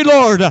 Thank you,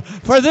 Lord,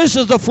 for this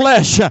is the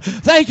flesh.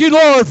 Thank you,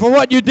 Lord, for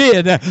what you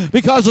did.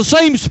 Because the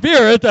same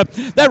Spirit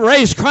that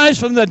raised Christ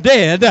from the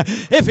dead,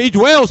 if he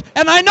dwells,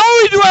 and I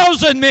know he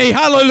dwells in me,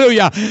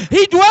 hallelujah.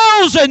 He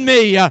dwells in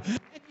me.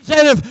 He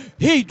said if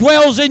he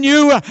dwells in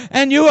you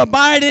and you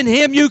abide in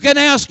him, you can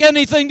ask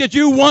anything that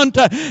you want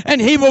and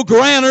he will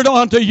grant it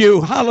unto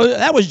you. Hallelujah.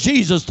 That was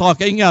Jesus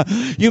talking.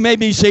 You may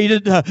be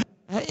seated.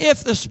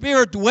 If the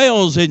Spirit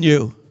dwells in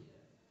you.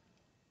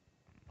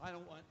 I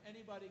don't want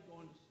anybody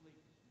going to sleep.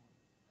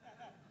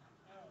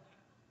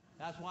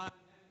 That's why I'm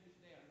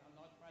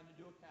not trying to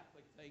do a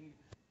Catholic thing.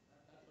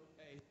 That's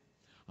okay.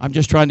 I'm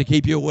just trying to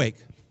keep you awake.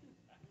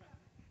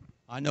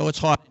 I know it's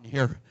hot in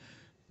here.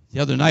 The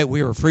other night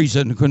we were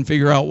freezing and couldn't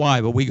figure out why,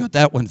 but we got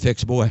that one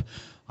fixed, boy.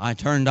 I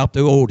turned up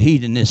the old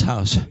heat in this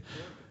house.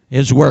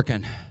 It's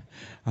working.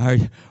 Are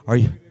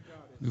you?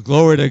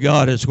 Glory to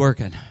God, it's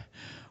working.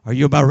 Are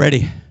you about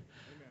ready? Amen.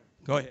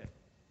 Go ahead.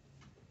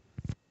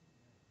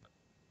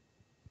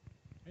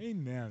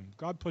 Amen.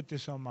 God put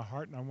this on my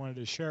heart, and I wanted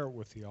to share it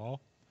with you all.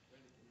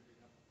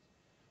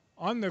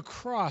 On the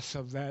cross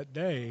of that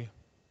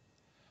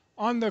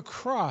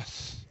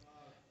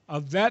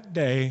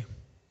day,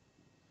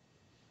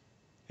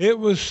 it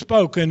was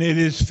spoken, it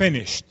is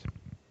finished.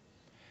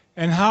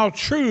 and how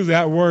true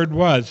that word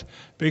was,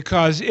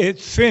 because it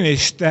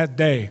finished that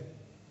day.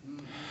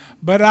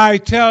 But I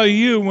tell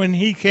you, when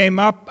he came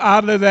up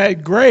out of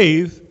that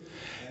grave,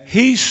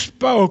 he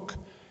spoke,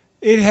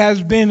 it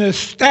has been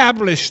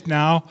established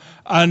now,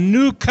 a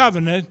new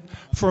covenant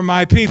for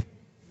my people.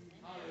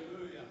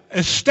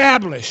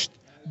 Established.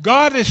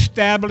 God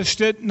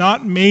established it,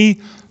 not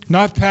me,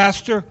 not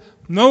pastor,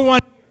 no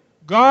one.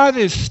 God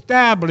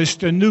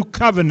established a new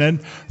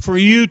covenant for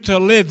you to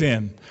live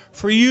in,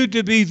 for you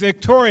to be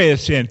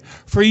victorious in,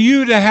 for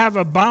you to have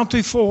a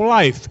bountiful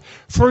life,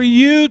 for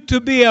you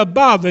to be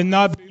above and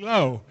not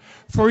below,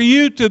 for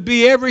you to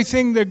be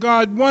everything that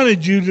God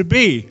wanted you to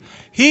be.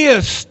 He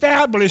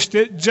established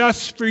it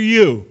just for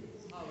you.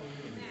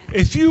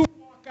 If you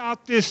walk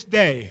out this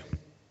day,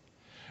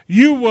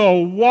 you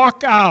will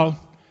walk out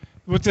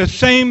with the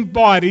same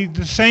body,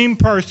 the same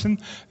person,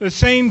 the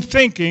same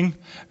thinking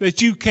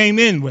that you came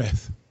in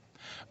with.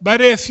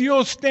 But if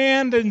you'll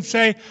stand and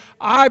say,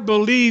 I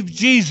believe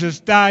Jesus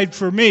died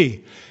for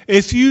me,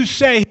 if you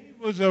say he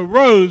was a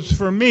rose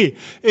for me,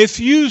 if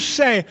you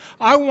say,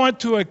 I want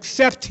to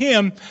accept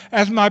him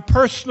as my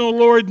personal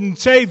Lord and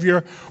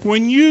Savior,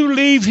 when you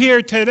leave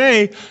here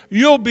today,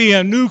 you'll be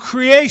a new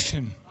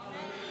creation.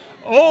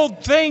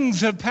 Old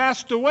things have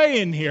passed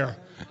away in here.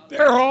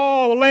 They're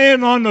all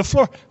laying on the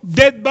floor.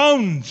 Dead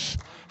bones.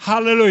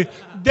 Hallelujah.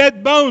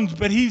 Dead bones,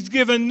 but he's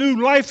given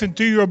new life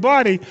into your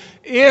body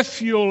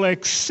if you'll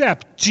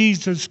accept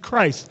Jesus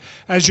Christ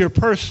as your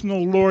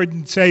personal Lord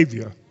and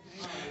Savior.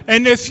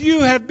 And if you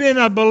have been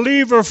a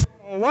believer for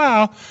a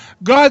while,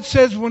 God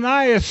says, when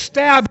I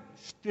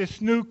established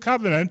this new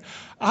covenant,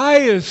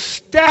 I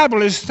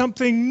established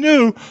something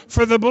new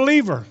for the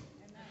believer.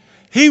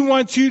 He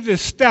wants you to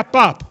step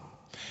up.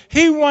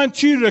 He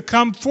wants you to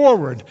come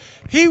forward.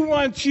 He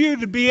wants you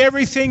to be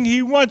everything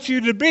he wants you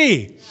to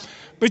be.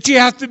 But you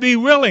have to be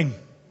willing.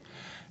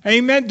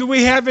 Amen. Do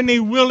we have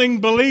any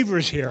willing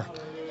believers here?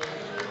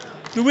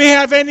 Do we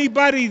have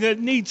anybody that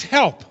needs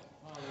help?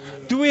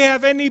 Do we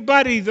have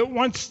anybody that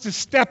wants to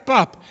step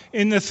up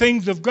in the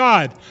things of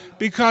God?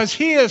 Because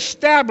he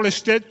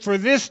established it for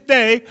this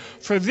day,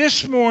 for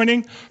this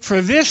morning,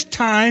 for this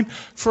time,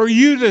 for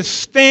you to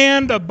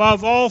stand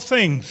above all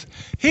things.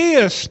 He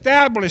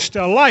established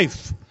a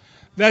life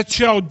that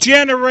shall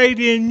generate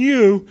in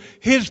you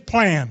his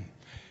plan,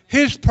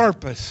 his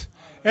purpose,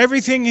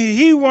 everything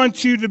he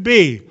wants you to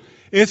be,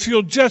 if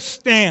you'll just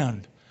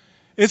stand.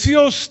 If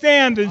you'll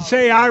stand and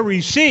say, I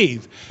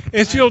receive.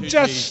 If you'll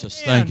just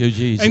stand. Thank you,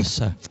 Jesus.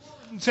 And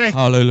say,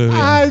 Hallelujah.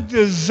 I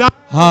desire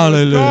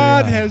Hallelujah. what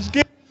God has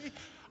given me.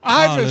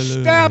 I've Hallelujah.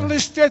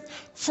 established it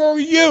for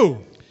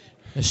you.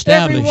 Established.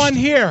 Everyone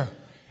here.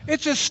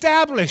 It's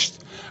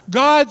established.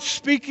 God's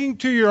speaking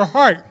to your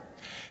heart.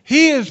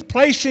 He is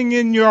placing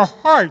in your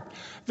heart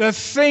the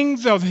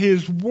things of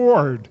his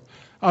word.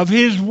 Of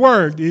his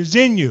word is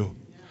in you.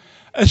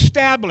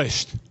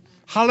 Established.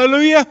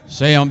 Hallelujah.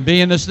 Say, I'm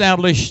being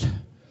established.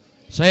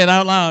 Say it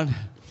out loud.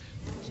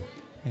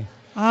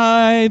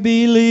 I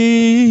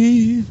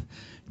believe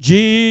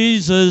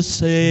Jesus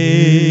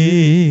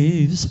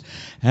saves,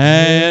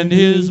 and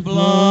his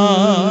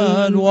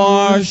blood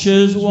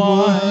washes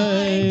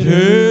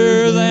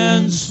whiter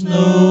than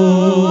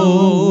snow.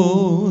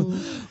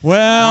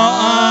 Well,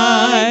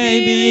 I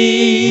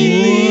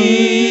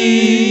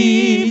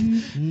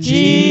believe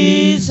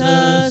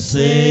Jesus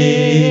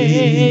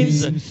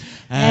saves,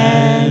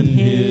 and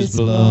his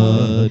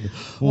blood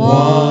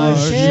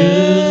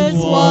washes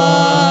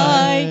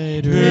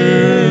whiter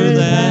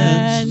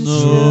than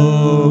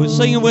snow.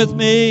 Sing it with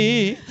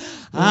me.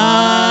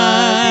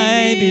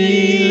 I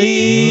believe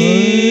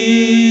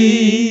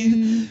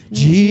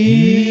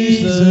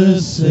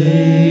Jesus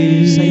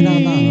saves. Say it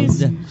out loud.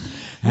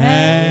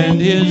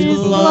 And his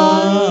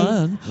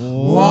blood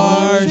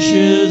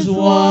washes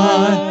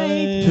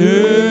whiter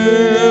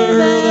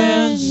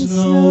than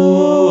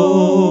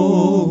snow.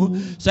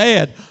 Say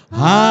it.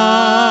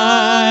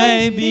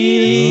 I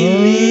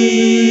believe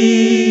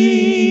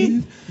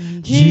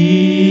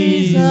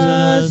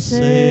Jesus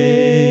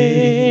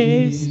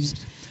saves,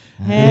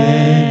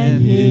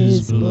 and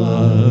his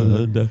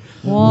blood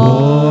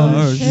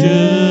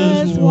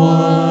washes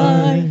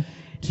whiter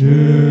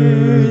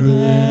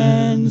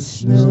than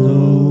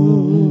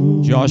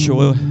snow.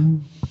 Joshua,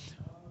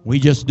 we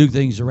just do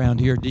things around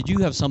here. Did you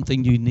have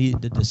something you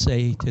needed to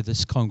say to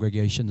this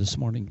congregation this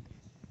morning?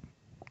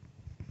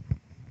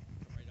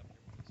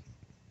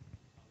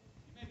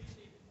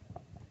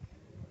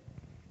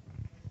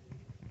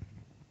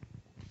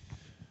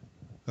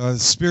 The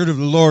Spirit of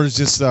the Lord is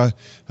just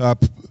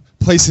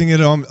placing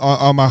it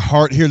on my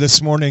heart here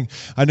this morning.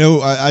 I know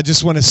I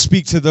just want to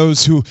speak to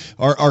those who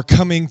are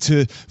coming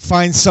to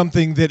find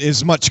something that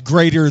is much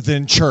greater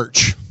than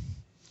church.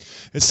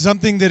 It's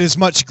something that is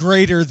much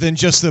greater than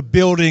just the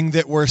building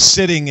that we're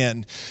sitting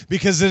in.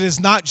 Because it is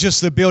not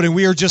just the building.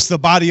 We are just the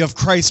body of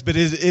Christ, but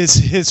it is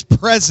his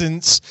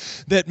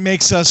presence that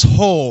makes us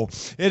whole.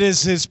 It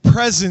is his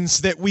presence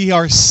that we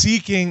are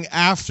seeking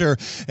after.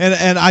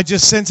 And I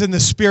just sense in the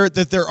Spirit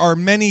that there are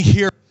many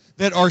here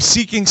that are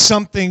seeking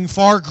something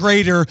far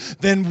greater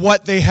than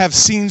what they have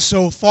seen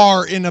so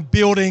far in a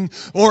building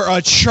or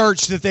a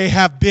church that they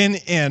have been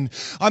in.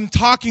 I'm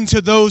talking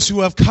to those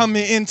who have come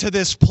into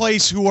this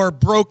place who are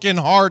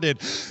brokenhearted.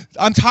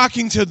 I'm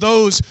talking to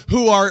those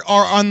who are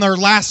on their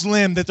last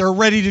limb, that they're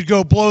ready to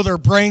go blow their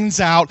brains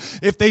out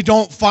if they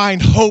don't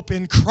find hope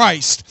in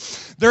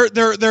Christ.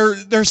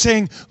 They're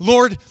saying,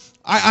 Lord,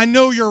 I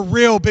know you're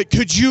real, but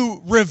could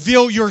you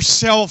reveal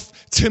yourself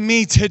to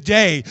me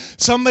today?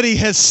 Somebody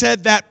has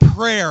said that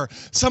prayer.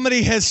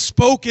 Somebody has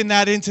spoken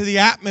that into the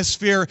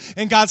atmosphere,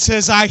 and God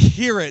says, I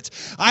hear it.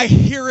 I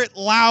hear it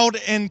loud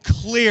and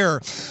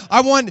clear.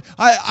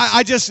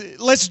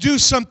 Let's do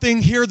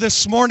something here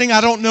this morning.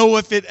 I don't know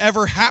if it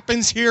ever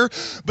happens here,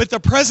 but the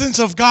presence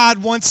of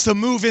God wants to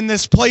move in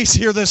this place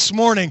here this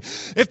morning.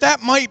 If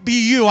that might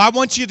be you, I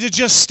want you to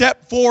just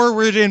step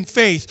forward in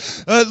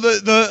faith.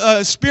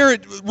 The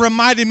Spirit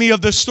reminded me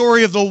of the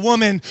story of the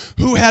woman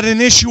who had an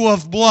issue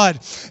of blood.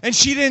 And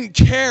she didn't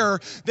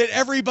care that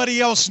everybody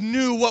else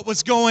knew what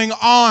was going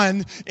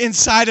on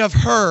inside of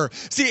her.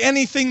 See,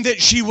 anything that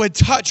she would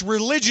touch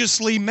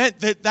religiously meant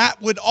that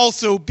that would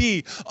also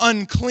be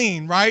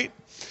unclean, right?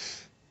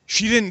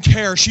 She didn't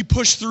care. She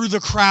pushed through the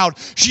crowd.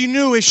 She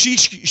knew if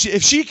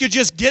she could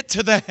just get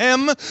to the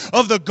hem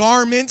of the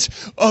garment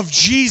of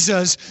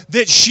Jesus,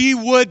 that she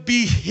would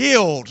be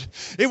healed.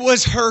 It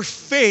was her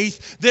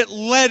faith that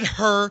led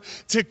her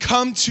to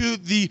come to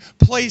the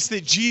place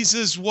that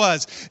Jesus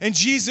was. And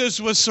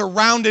Jesus was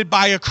surrounded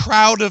by a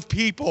crowd of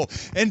people.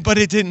 But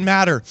it didn't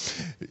matter.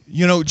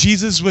 You know,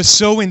 Jesus was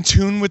so in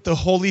tune with the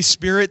Holy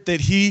Spirit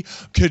that he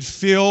could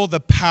feel the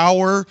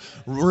power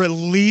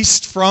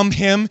released from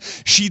him.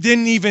 She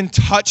didn't even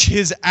touch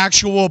his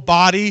actual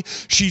body.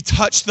 She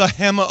touched the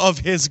hem of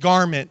his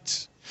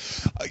garment.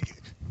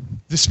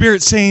 The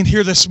Spirit's saying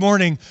here this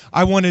morning,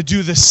 I want to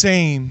do the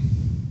same.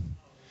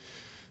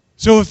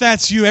 So if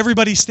that's you,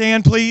 everybody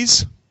stand,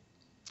 please.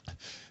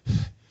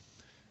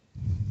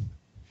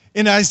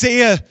 In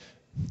Isaiah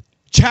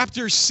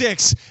chapter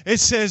 6, it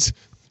says,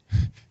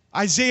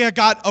 Isaiah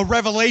got a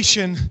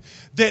revelation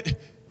that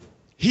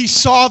he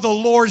saw the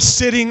Lord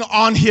sitting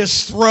on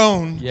his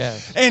throne.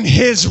 Yes. And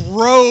his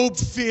robe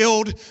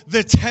filled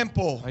the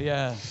temple.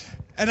 Yes.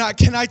 And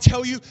can I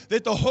tell you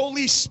that the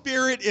Holy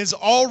Spirit is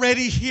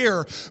already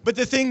here, but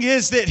the thing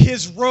is that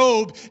his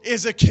robe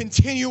is a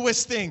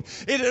continuous thing.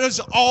 It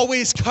is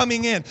always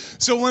coming in.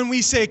 So when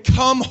we say,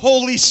 come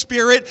Holy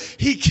Spirit,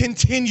 he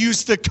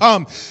continues to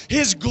come.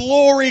 His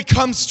glory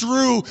comes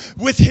through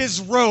with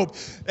his robe.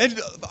 And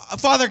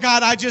Father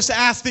God, I just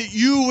ask that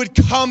you would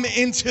come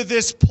into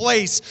this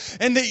place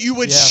and that you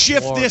would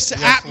shift Lord. this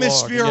Yes,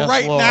 atmosphere Lord. Yes,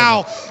 right Lord.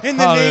 now in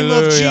the name of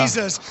Hallelujah.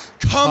 Jesus.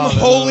 Come, Hallelujah.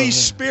 Holy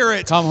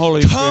Spirit. Come,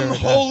 Holy Come,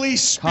 Spirit. Holy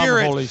Spirit. Come,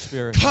 Holy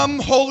Spirit. Come,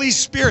 Holy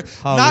Spirit.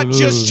 Not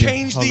just Hallelujah.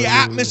 change the Hallelujah.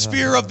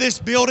 atmosphere of this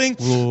building,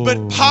 Glory.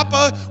 but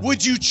Papa,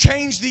 would you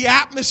change the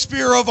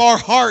atmosphere of our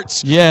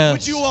hearts? Yes.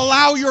 Would you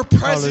allow your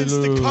presence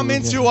to come Hallelujah.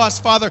 into us,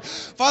 Father?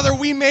 Father,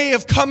 we may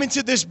have come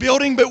into this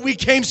building, but we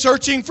came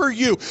searching for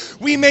you.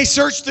 We may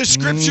search the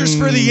scriptures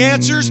for the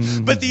answers,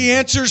 but the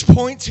answers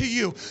point to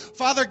you.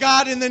 Father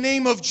God, in the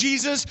name of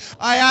Jesus,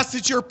 I ask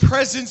that your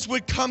presence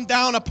would come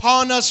down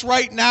upon us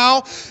right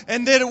now,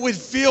 and that it would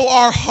fill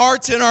our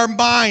hearts and our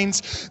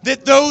minds,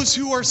 that those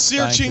who are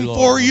searching you,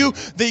 for Lord. you,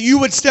 that you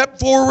would step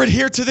forward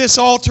here to this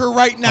altar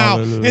right now,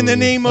 Hallelujah. in the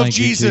name of Thank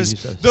you, Jesus.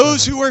 Jesus.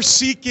 Those who are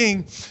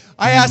seeking,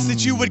 I ask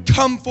that you would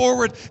come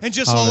forward and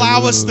just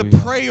allow us to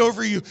Hallelujah. pray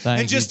over you, Thank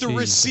and just you, to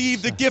Jesus.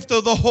 receive the gift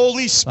of the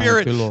Holy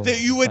Spirit, you, Lord.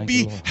 that you would Thank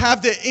you, Lord.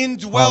 have the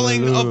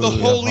indwelling of the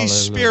Hallelujah. Holy Hallelujah.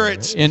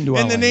 Spirit in the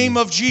Indwelling. name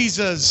of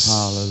Jesus.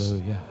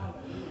 Hallelujah.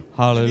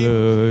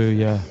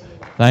 Hallelujah.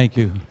 Thank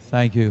you.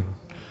 Thank you.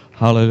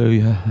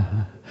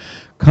 Hallelujah.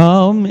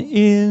 Come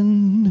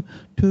in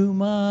to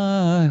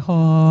my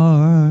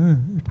heart.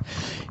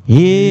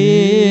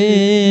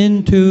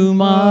 Into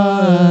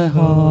my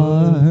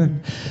heart.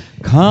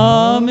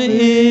 Come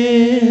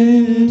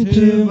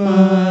into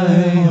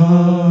my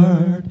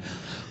heart.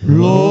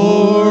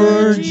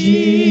 Lord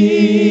Jesus,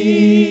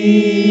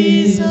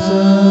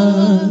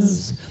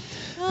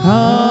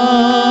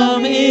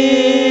 come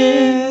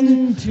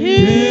in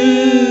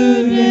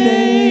today.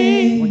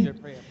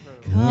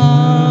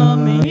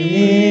 Come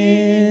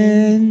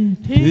in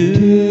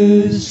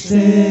to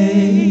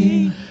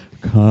stay.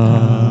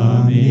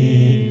 Come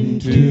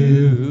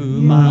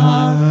into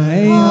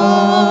my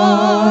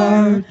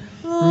heart,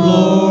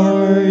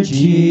 Lord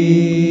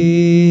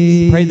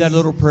Jesus. Pray that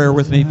little prayer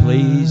with me,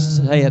 please.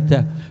 Say it.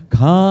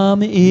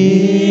 Come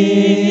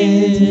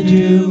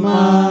into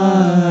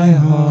my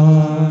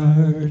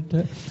heart.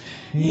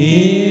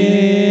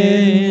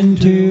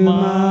 Into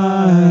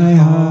my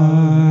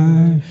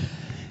heart.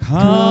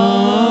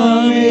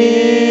 Come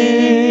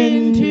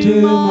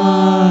into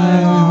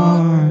my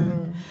heart,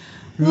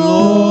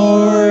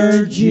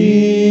 Lord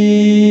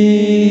Jesus.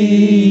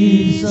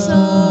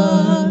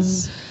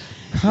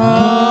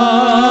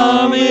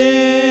 Come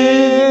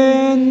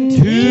in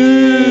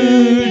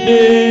today.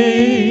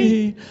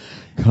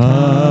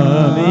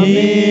 Come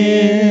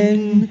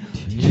in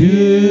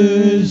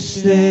to stay.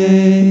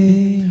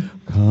 day,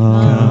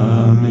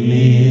 come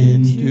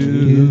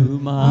into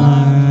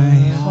my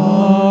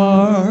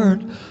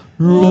heart,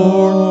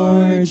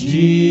 Lord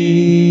Jesus.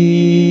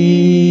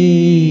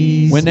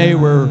 When they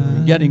were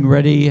getting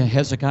ready,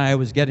 Hezekiah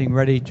was getting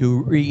ready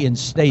to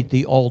reinstate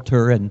the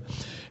altar and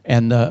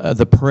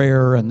the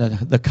prayer and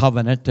the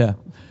covenant.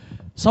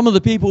 Some of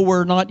the people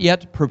were not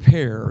yet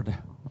prepared.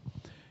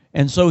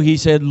 And so he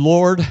said,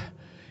 Lord,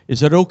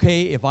 is it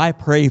okay if I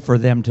pray for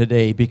them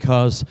today?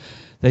 Because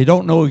they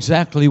don't know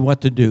exactly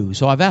what to do.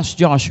 So I've asked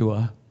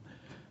Joshua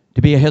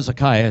to be a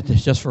Hezekiah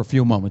just for a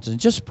few moments and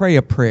just pray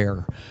a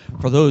prayer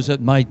for those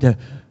that might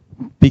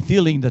be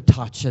feeling the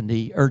touch and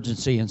the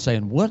urgency and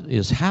saying, what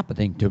is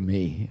happening to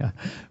me?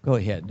 Go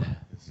ahead.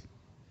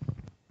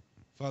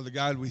 Father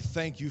God, we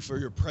thank you for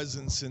your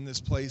presence in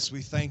this place.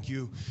 We thank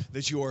you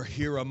that you are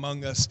here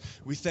among us.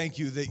 We thank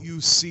you that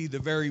you see the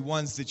very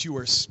ones that you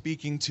are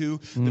speaking to,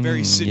 the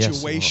very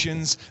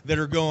situations that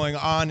are going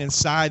on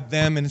inside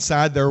them,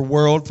 inside their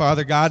world,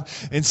 Father God,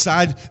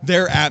 inside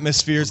their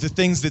atmospheres, the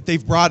things that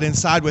they've brought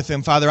inside with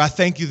them, Father. I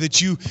thank you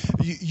that you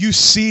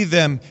see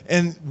them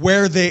and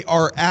where they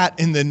are at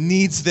and the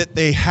needs that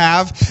they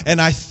have.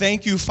 And I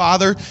thank you,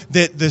 Father,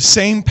 that the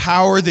same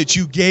power that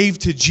you gave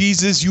to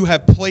Jesus, you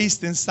have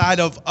placed inside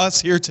of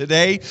us here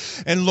today.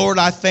 And Lord,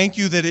 I thank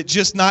you that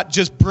it not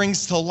just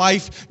brings to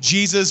life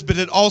Jesus, but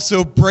it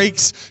also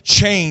breaks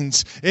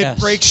chains. It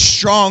breaks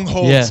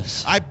strongholds.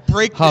 Yes. I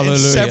break and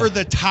sever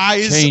the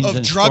ties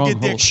of drug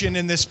addiction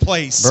in this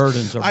place.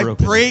 Burdens are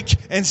broken. I break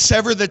and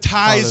sever the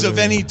ties of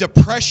any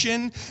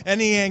depression,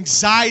 any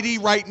anxiety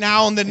right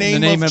now in the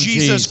name of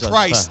Jesus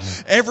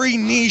Christ. Every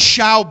knee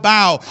shall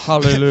bow.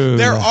 Hallelujah.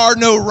 There are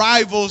no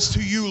rivals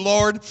to you,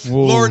 Lord.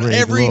 Lord,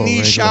 every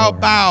knee shall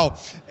bow.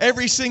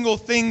 Every single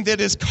thing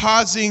that is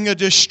causing a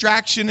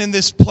distraction in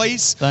this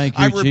place,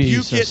 I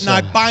rebuke it and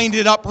I bind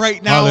it up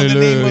right now in the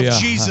name of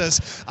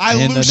Jesus.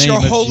 I loose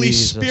your Holy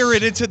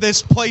Spirit into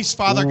this place,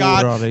 Father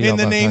God, in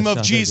the name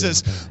of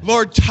Jesus.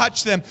 Lord,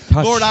 touch them.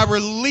 Lord, I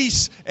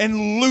release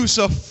and loose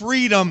a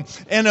freedom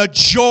and a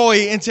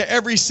joy into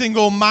every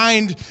single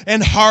mind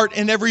and heart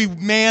and every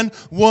man,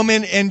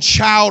 woman, and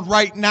child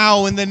right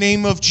now in the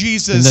name of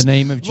Jesus. In the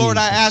name of Jesus. Lord,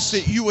 I ask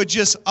that you would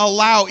just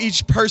allow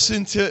each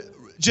person to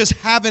just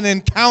have an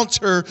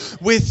encounter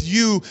with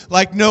you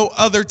like no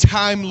other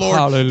time, Lord.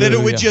 Hallelujah. That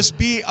it would just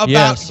be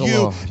about you,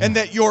 Lord. And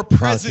that your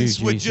presence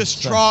would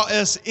just draw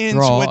us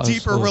into a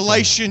deeper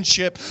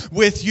relationship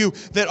with you.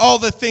 That all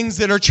the things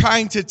that are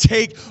trying to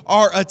take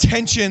our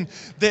attention,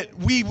 that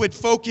we would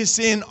focus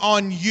in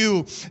on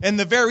you and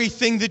the very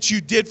thing that you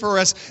did for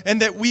us,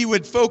 and that we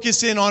would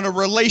focus in on a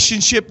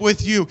relationship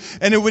with you.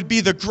 And it would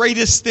be the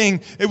greatest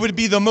thing. It would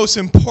be the most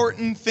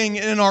important thing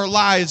in our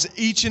lives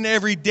each and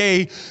every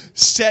day,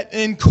 set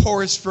in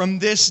course from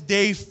this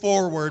day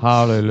forward.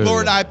 Hallelujah.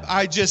 Lord,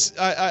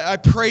 I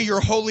pray your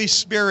Holy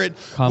Spirit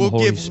will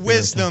give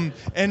wisdom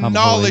and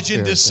knowledge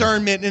and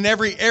discernment in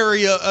every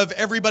area of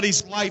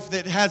everybody's life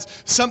that has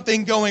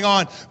something going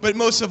on. But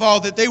most of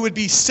all, that they would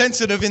be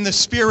sensitive in the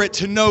Spirit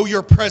to know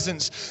your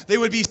presence. They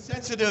would be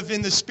sensitive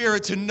in the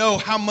Spirit to know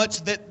how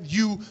much that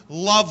you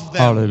love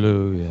them.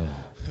 Hallelujah.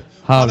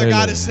 Father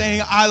God is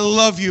saying, I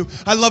love you.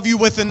 I love you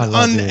with an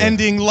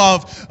unending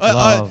love.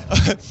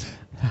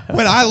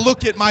 When I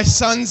look at my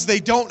sons, they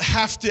don't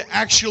have to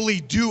actually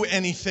do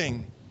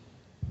anything.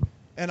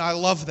 And I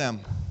love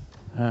them.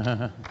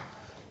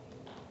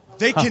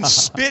 They can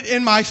spit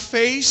in my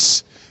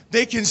face.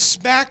 They can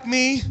smack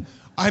me.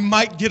 I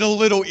might get a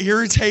little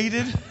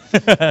irritated.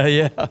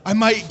 I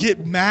might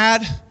get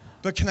mad.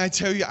 But can I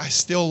tell you, I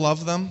still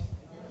love them?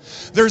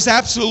 There's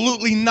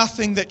absolutely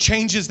nothing that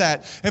changes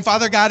that. And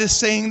Father God is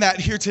saying that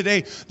here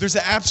today. There's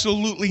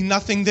absolutely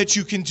nothing that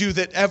you can do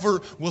that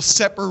ever will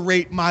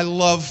separate my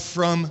love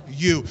from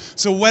you.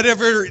 So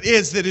whatever it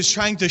is that is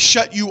trying to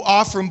shut you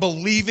off from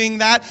believing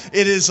that,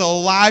 it is a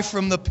lie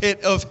from the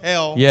pit of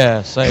hell.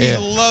 Yes, He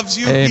loves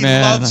you. Amen. He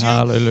loves you.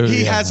 Hallelujah.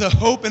 He has a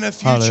hope and a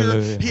future.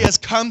 Hallelujah. He has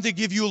come to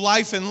give you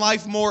life and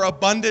life more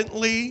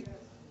abundantly.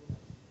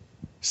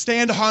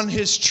 Stand on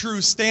His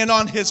truth. Stand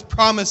on His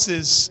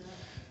promises.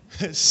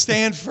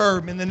 Stand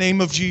firm in the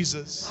name of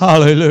Jesus.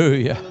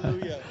 Hallelujah.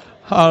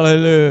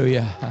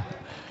 Hallelujah.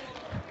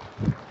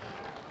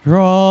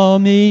 Draw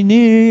me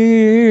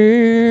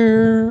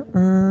nearer,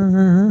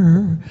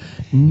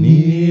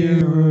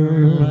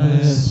 nearer,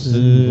 blessed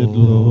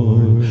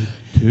Lord,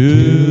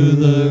 to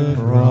the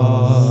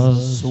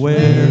cross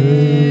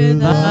where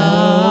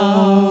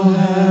thou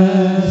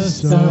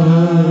hast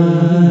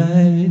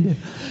died.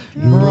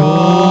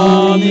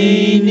 Draw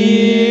me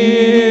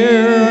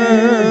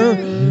nearer,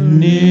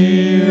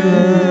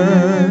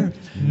 nearer,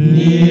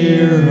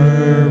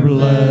 nearer,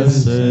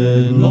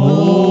 blessed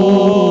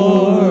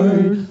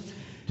Lord,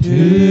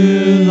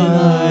 to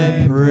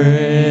thy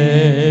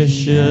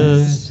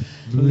precious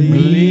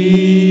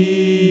bleeding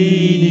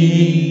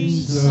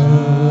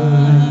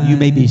Son. You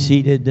may be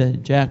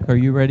seated. Jack, are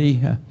you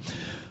ready?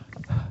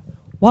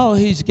 While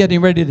he's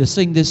getting ready to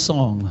sing this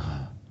song,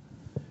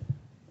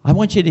 I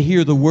want you to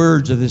hear the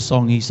words of this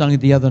song. He sung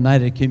it the other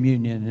night at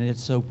communion, and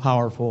it's so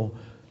powerful.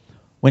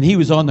 When he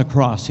was on the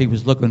cross, he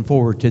was looking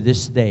forward to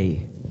this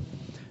day,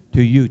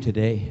 to you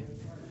today.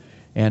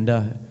 And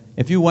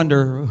if you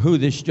wonder who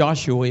this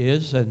Joshua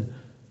is and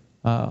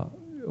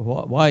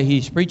why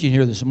he's preaching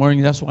here this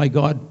morning, that's why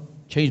God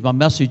changed my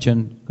message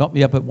and got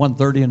me up at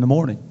 1:30 in the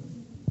morning.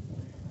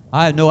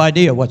 I had no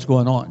idea what's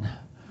going on,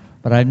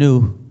 but I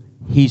knew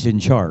he's in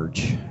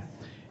charge.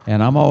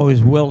 And I'm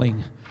always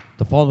willing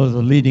to follow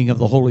the leading of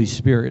the Holy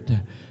Spirit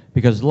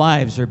because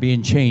lives are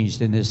being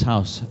changed in this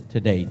house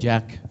today.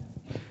 Jack?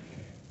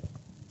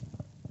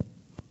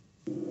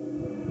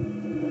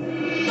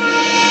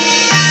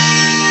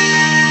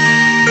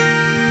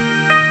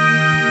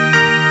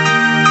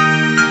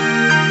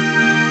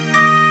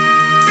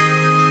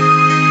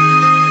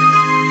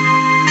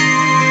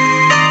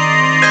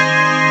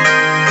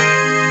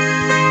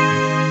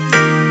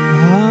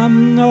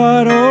 I'm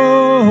not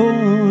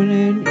on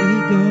an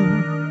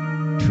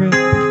ego trip.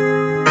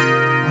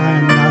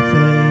 I'm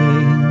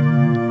nothing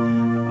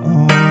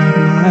on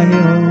my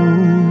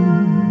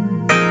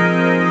own.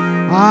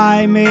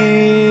 I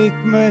make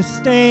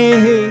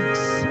mistakes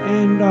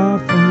and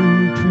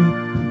often trip.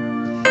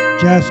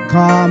 Just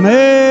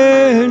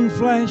common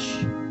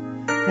flesh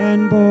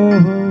and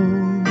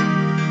bone.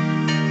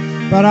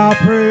 But I'll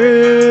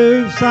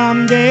prove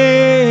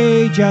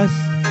someday just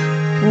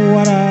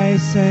what I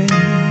say.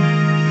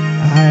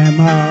 I'm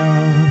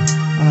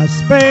a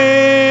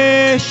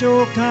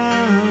special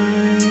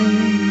kind.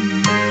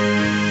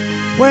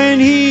 When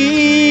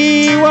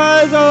he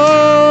was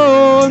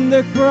on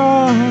the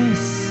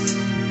cross,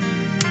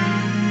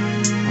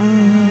 I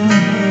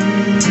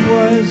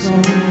was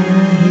on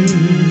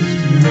his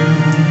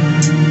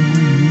mind.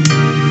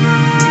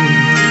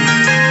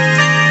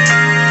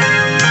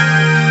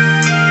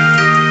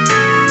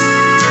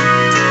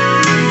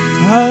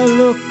 A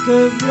look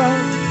of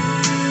love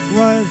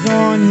was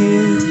on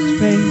his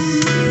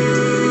face,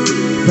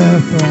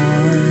 the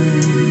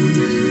thorns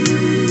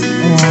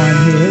on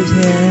his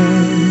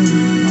head,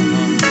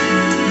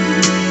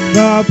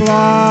 the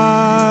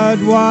blood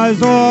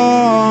was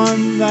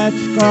on that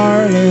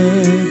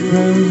scarlet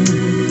robe,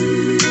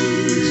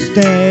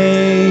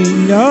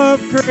 stained of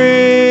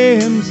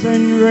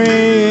crimson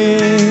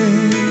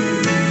red.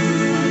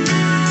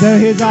 So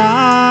his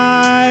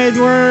eyes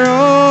were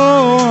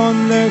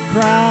on the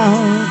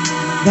crowd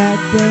that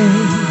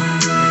day.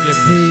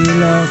 He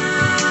looked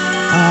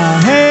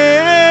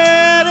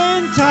ahead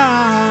in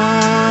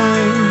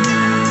time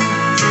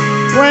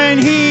when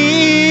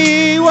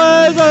he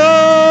was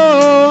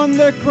on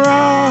the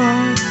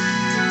cross.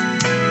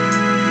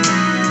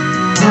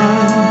 I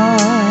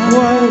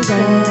was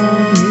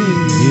on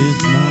his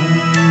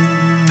mind.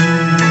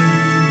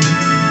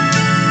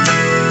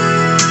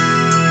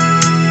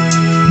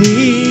 He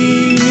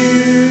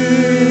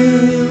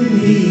knew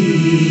me.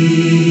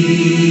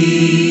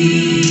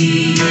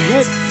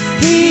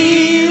 He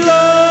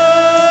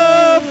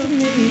loved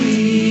me.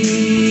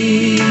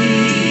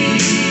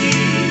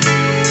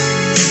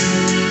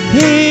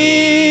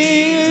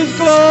 His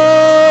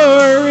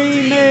glory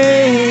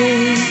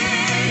made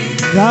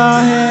the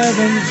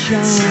heavens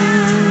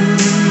shine.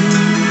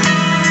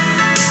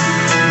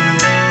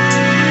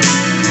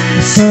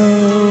 So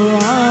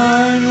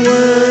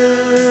unworthy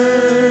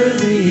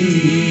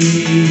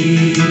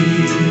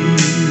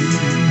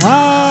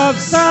of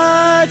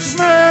such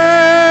mercy.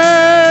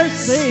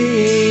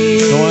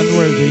 So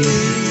unworthy,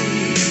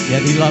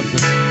 yet he loves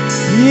us.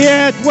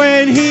 Yet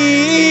when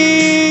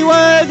he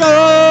was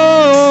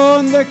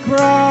on the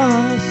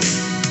cross,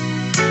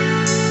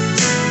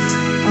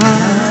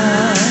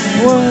 I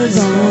was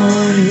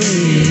on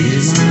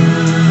his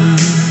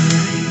mind.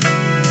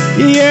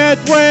 Yet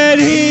when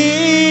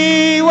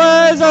he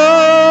was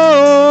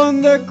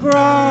on the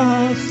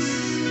cross,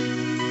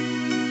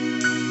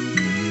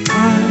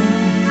 I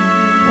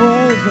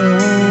was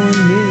on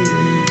his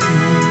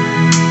mind.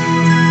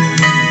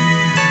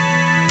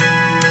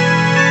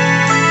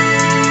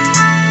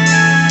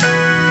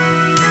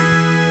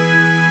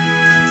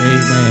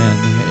 Amen.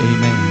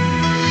 Amen.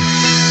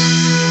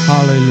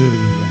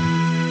 Hallelujah.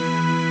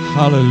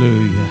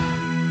 Hallelujah.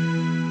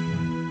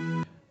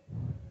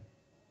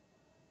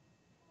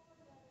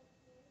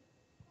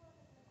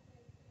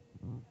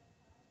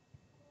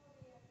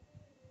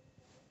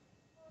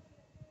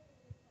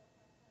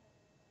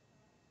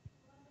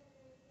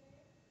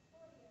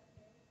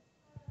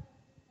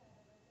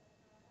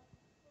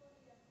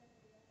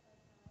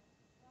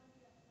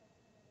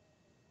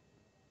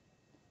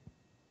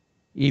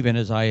 Even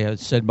as I had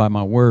said by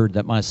my word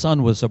that my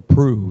son was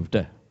approved,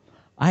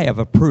 I have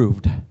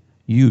approved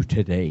you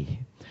today.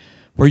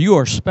 For you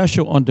are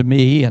special unto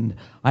me, and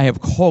I have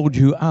called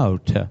you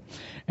out,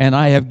 and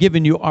I have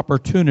given you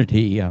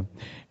opportunity.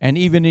 And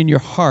even in your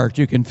heart,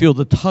 you can feel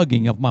the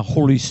tugging of my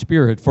Holy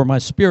Spirit, for my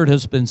Spirit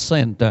has been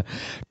sent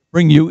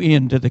bring you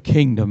into the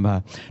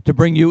kingdom, to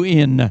bring you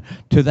in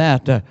to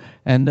that,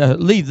 and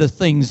leave the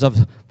things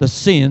of the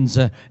sins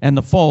and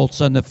the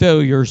faults and the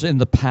failures in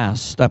the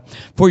past.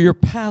 For your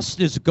past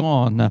is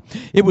gone.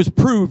 It was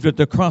proved at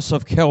the cross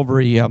of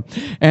Calvary,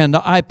 and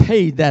I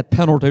paid that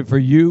penalty for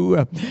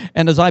you.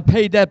 And as I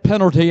paid that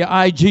penalty,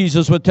 I,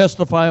 Jesus, would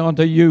testify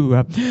unto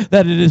you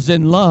that it is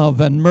in love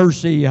and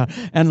mercy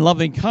and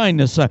loving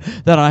kindness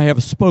that I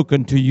have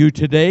spoken to you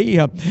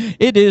today.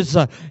 It is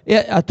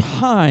a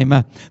time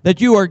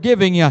that you are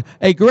giving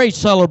a great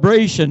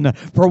celebration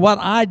for what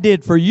I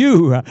did for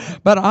you,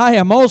 but I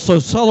am also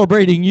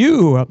celebrating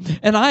you,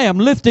 and I am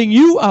lifting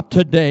you up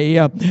today,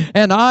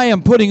 and I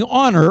am putting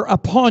honor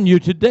upon you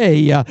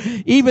today,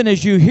 even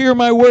as you hear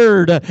my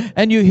word,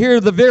 and you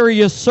hear the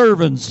various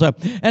servants, and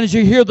as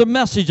you hear the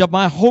message of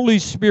my Holy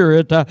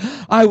Spirit.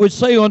 I would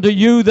say unto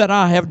you that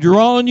I have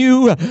drawn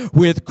you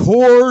with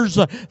cords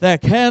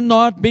that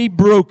cannot be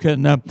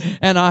broken,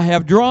 and I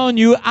have drawn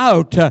you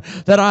out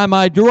that I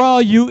might draw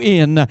you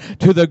in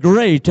to the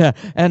great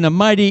and the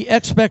mighty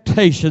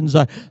expectations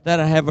that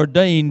I have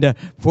ordained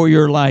for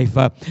your life.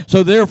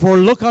 So therefore,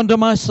 look unto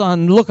my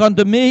Son, look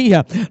unto me,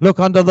 look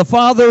unto the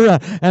Father,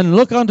 and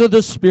look unto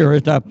the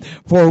Spirit,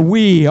 for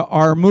we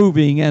are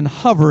moving and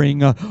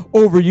hovering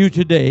over you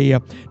today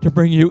to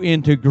bring you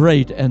into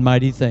great and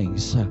mighty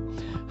things.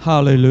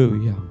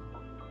 Hallelujah.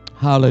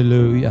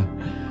 Hallelujah.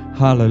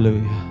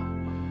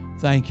 Hallelujah.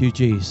 Thank you,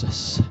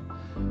 Jesus.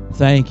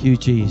 Thank you,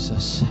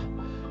 Jesus.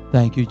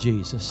 Thank you,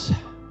 Jesus.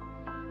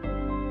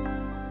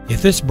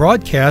 If this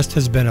broadcast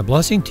has been a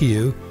blessing to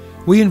you,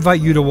 we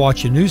invite you to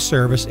watch a new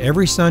service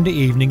every Sunday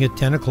evening at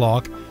 10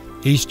 o'clock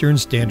Eastern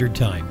Standard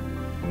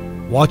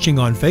Time. Watching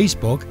on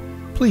Facebook,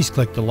 please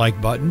click the like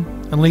button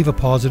and leave a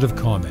positive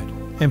comment.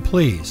 And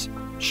please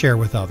share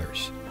with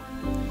others.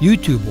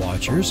 YouTube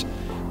watchers,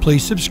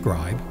 please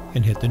subscribe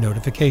and hit the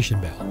notification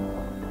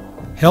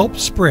bell. Help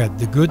spread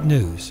the good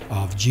news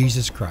of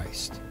Jesus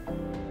Christ.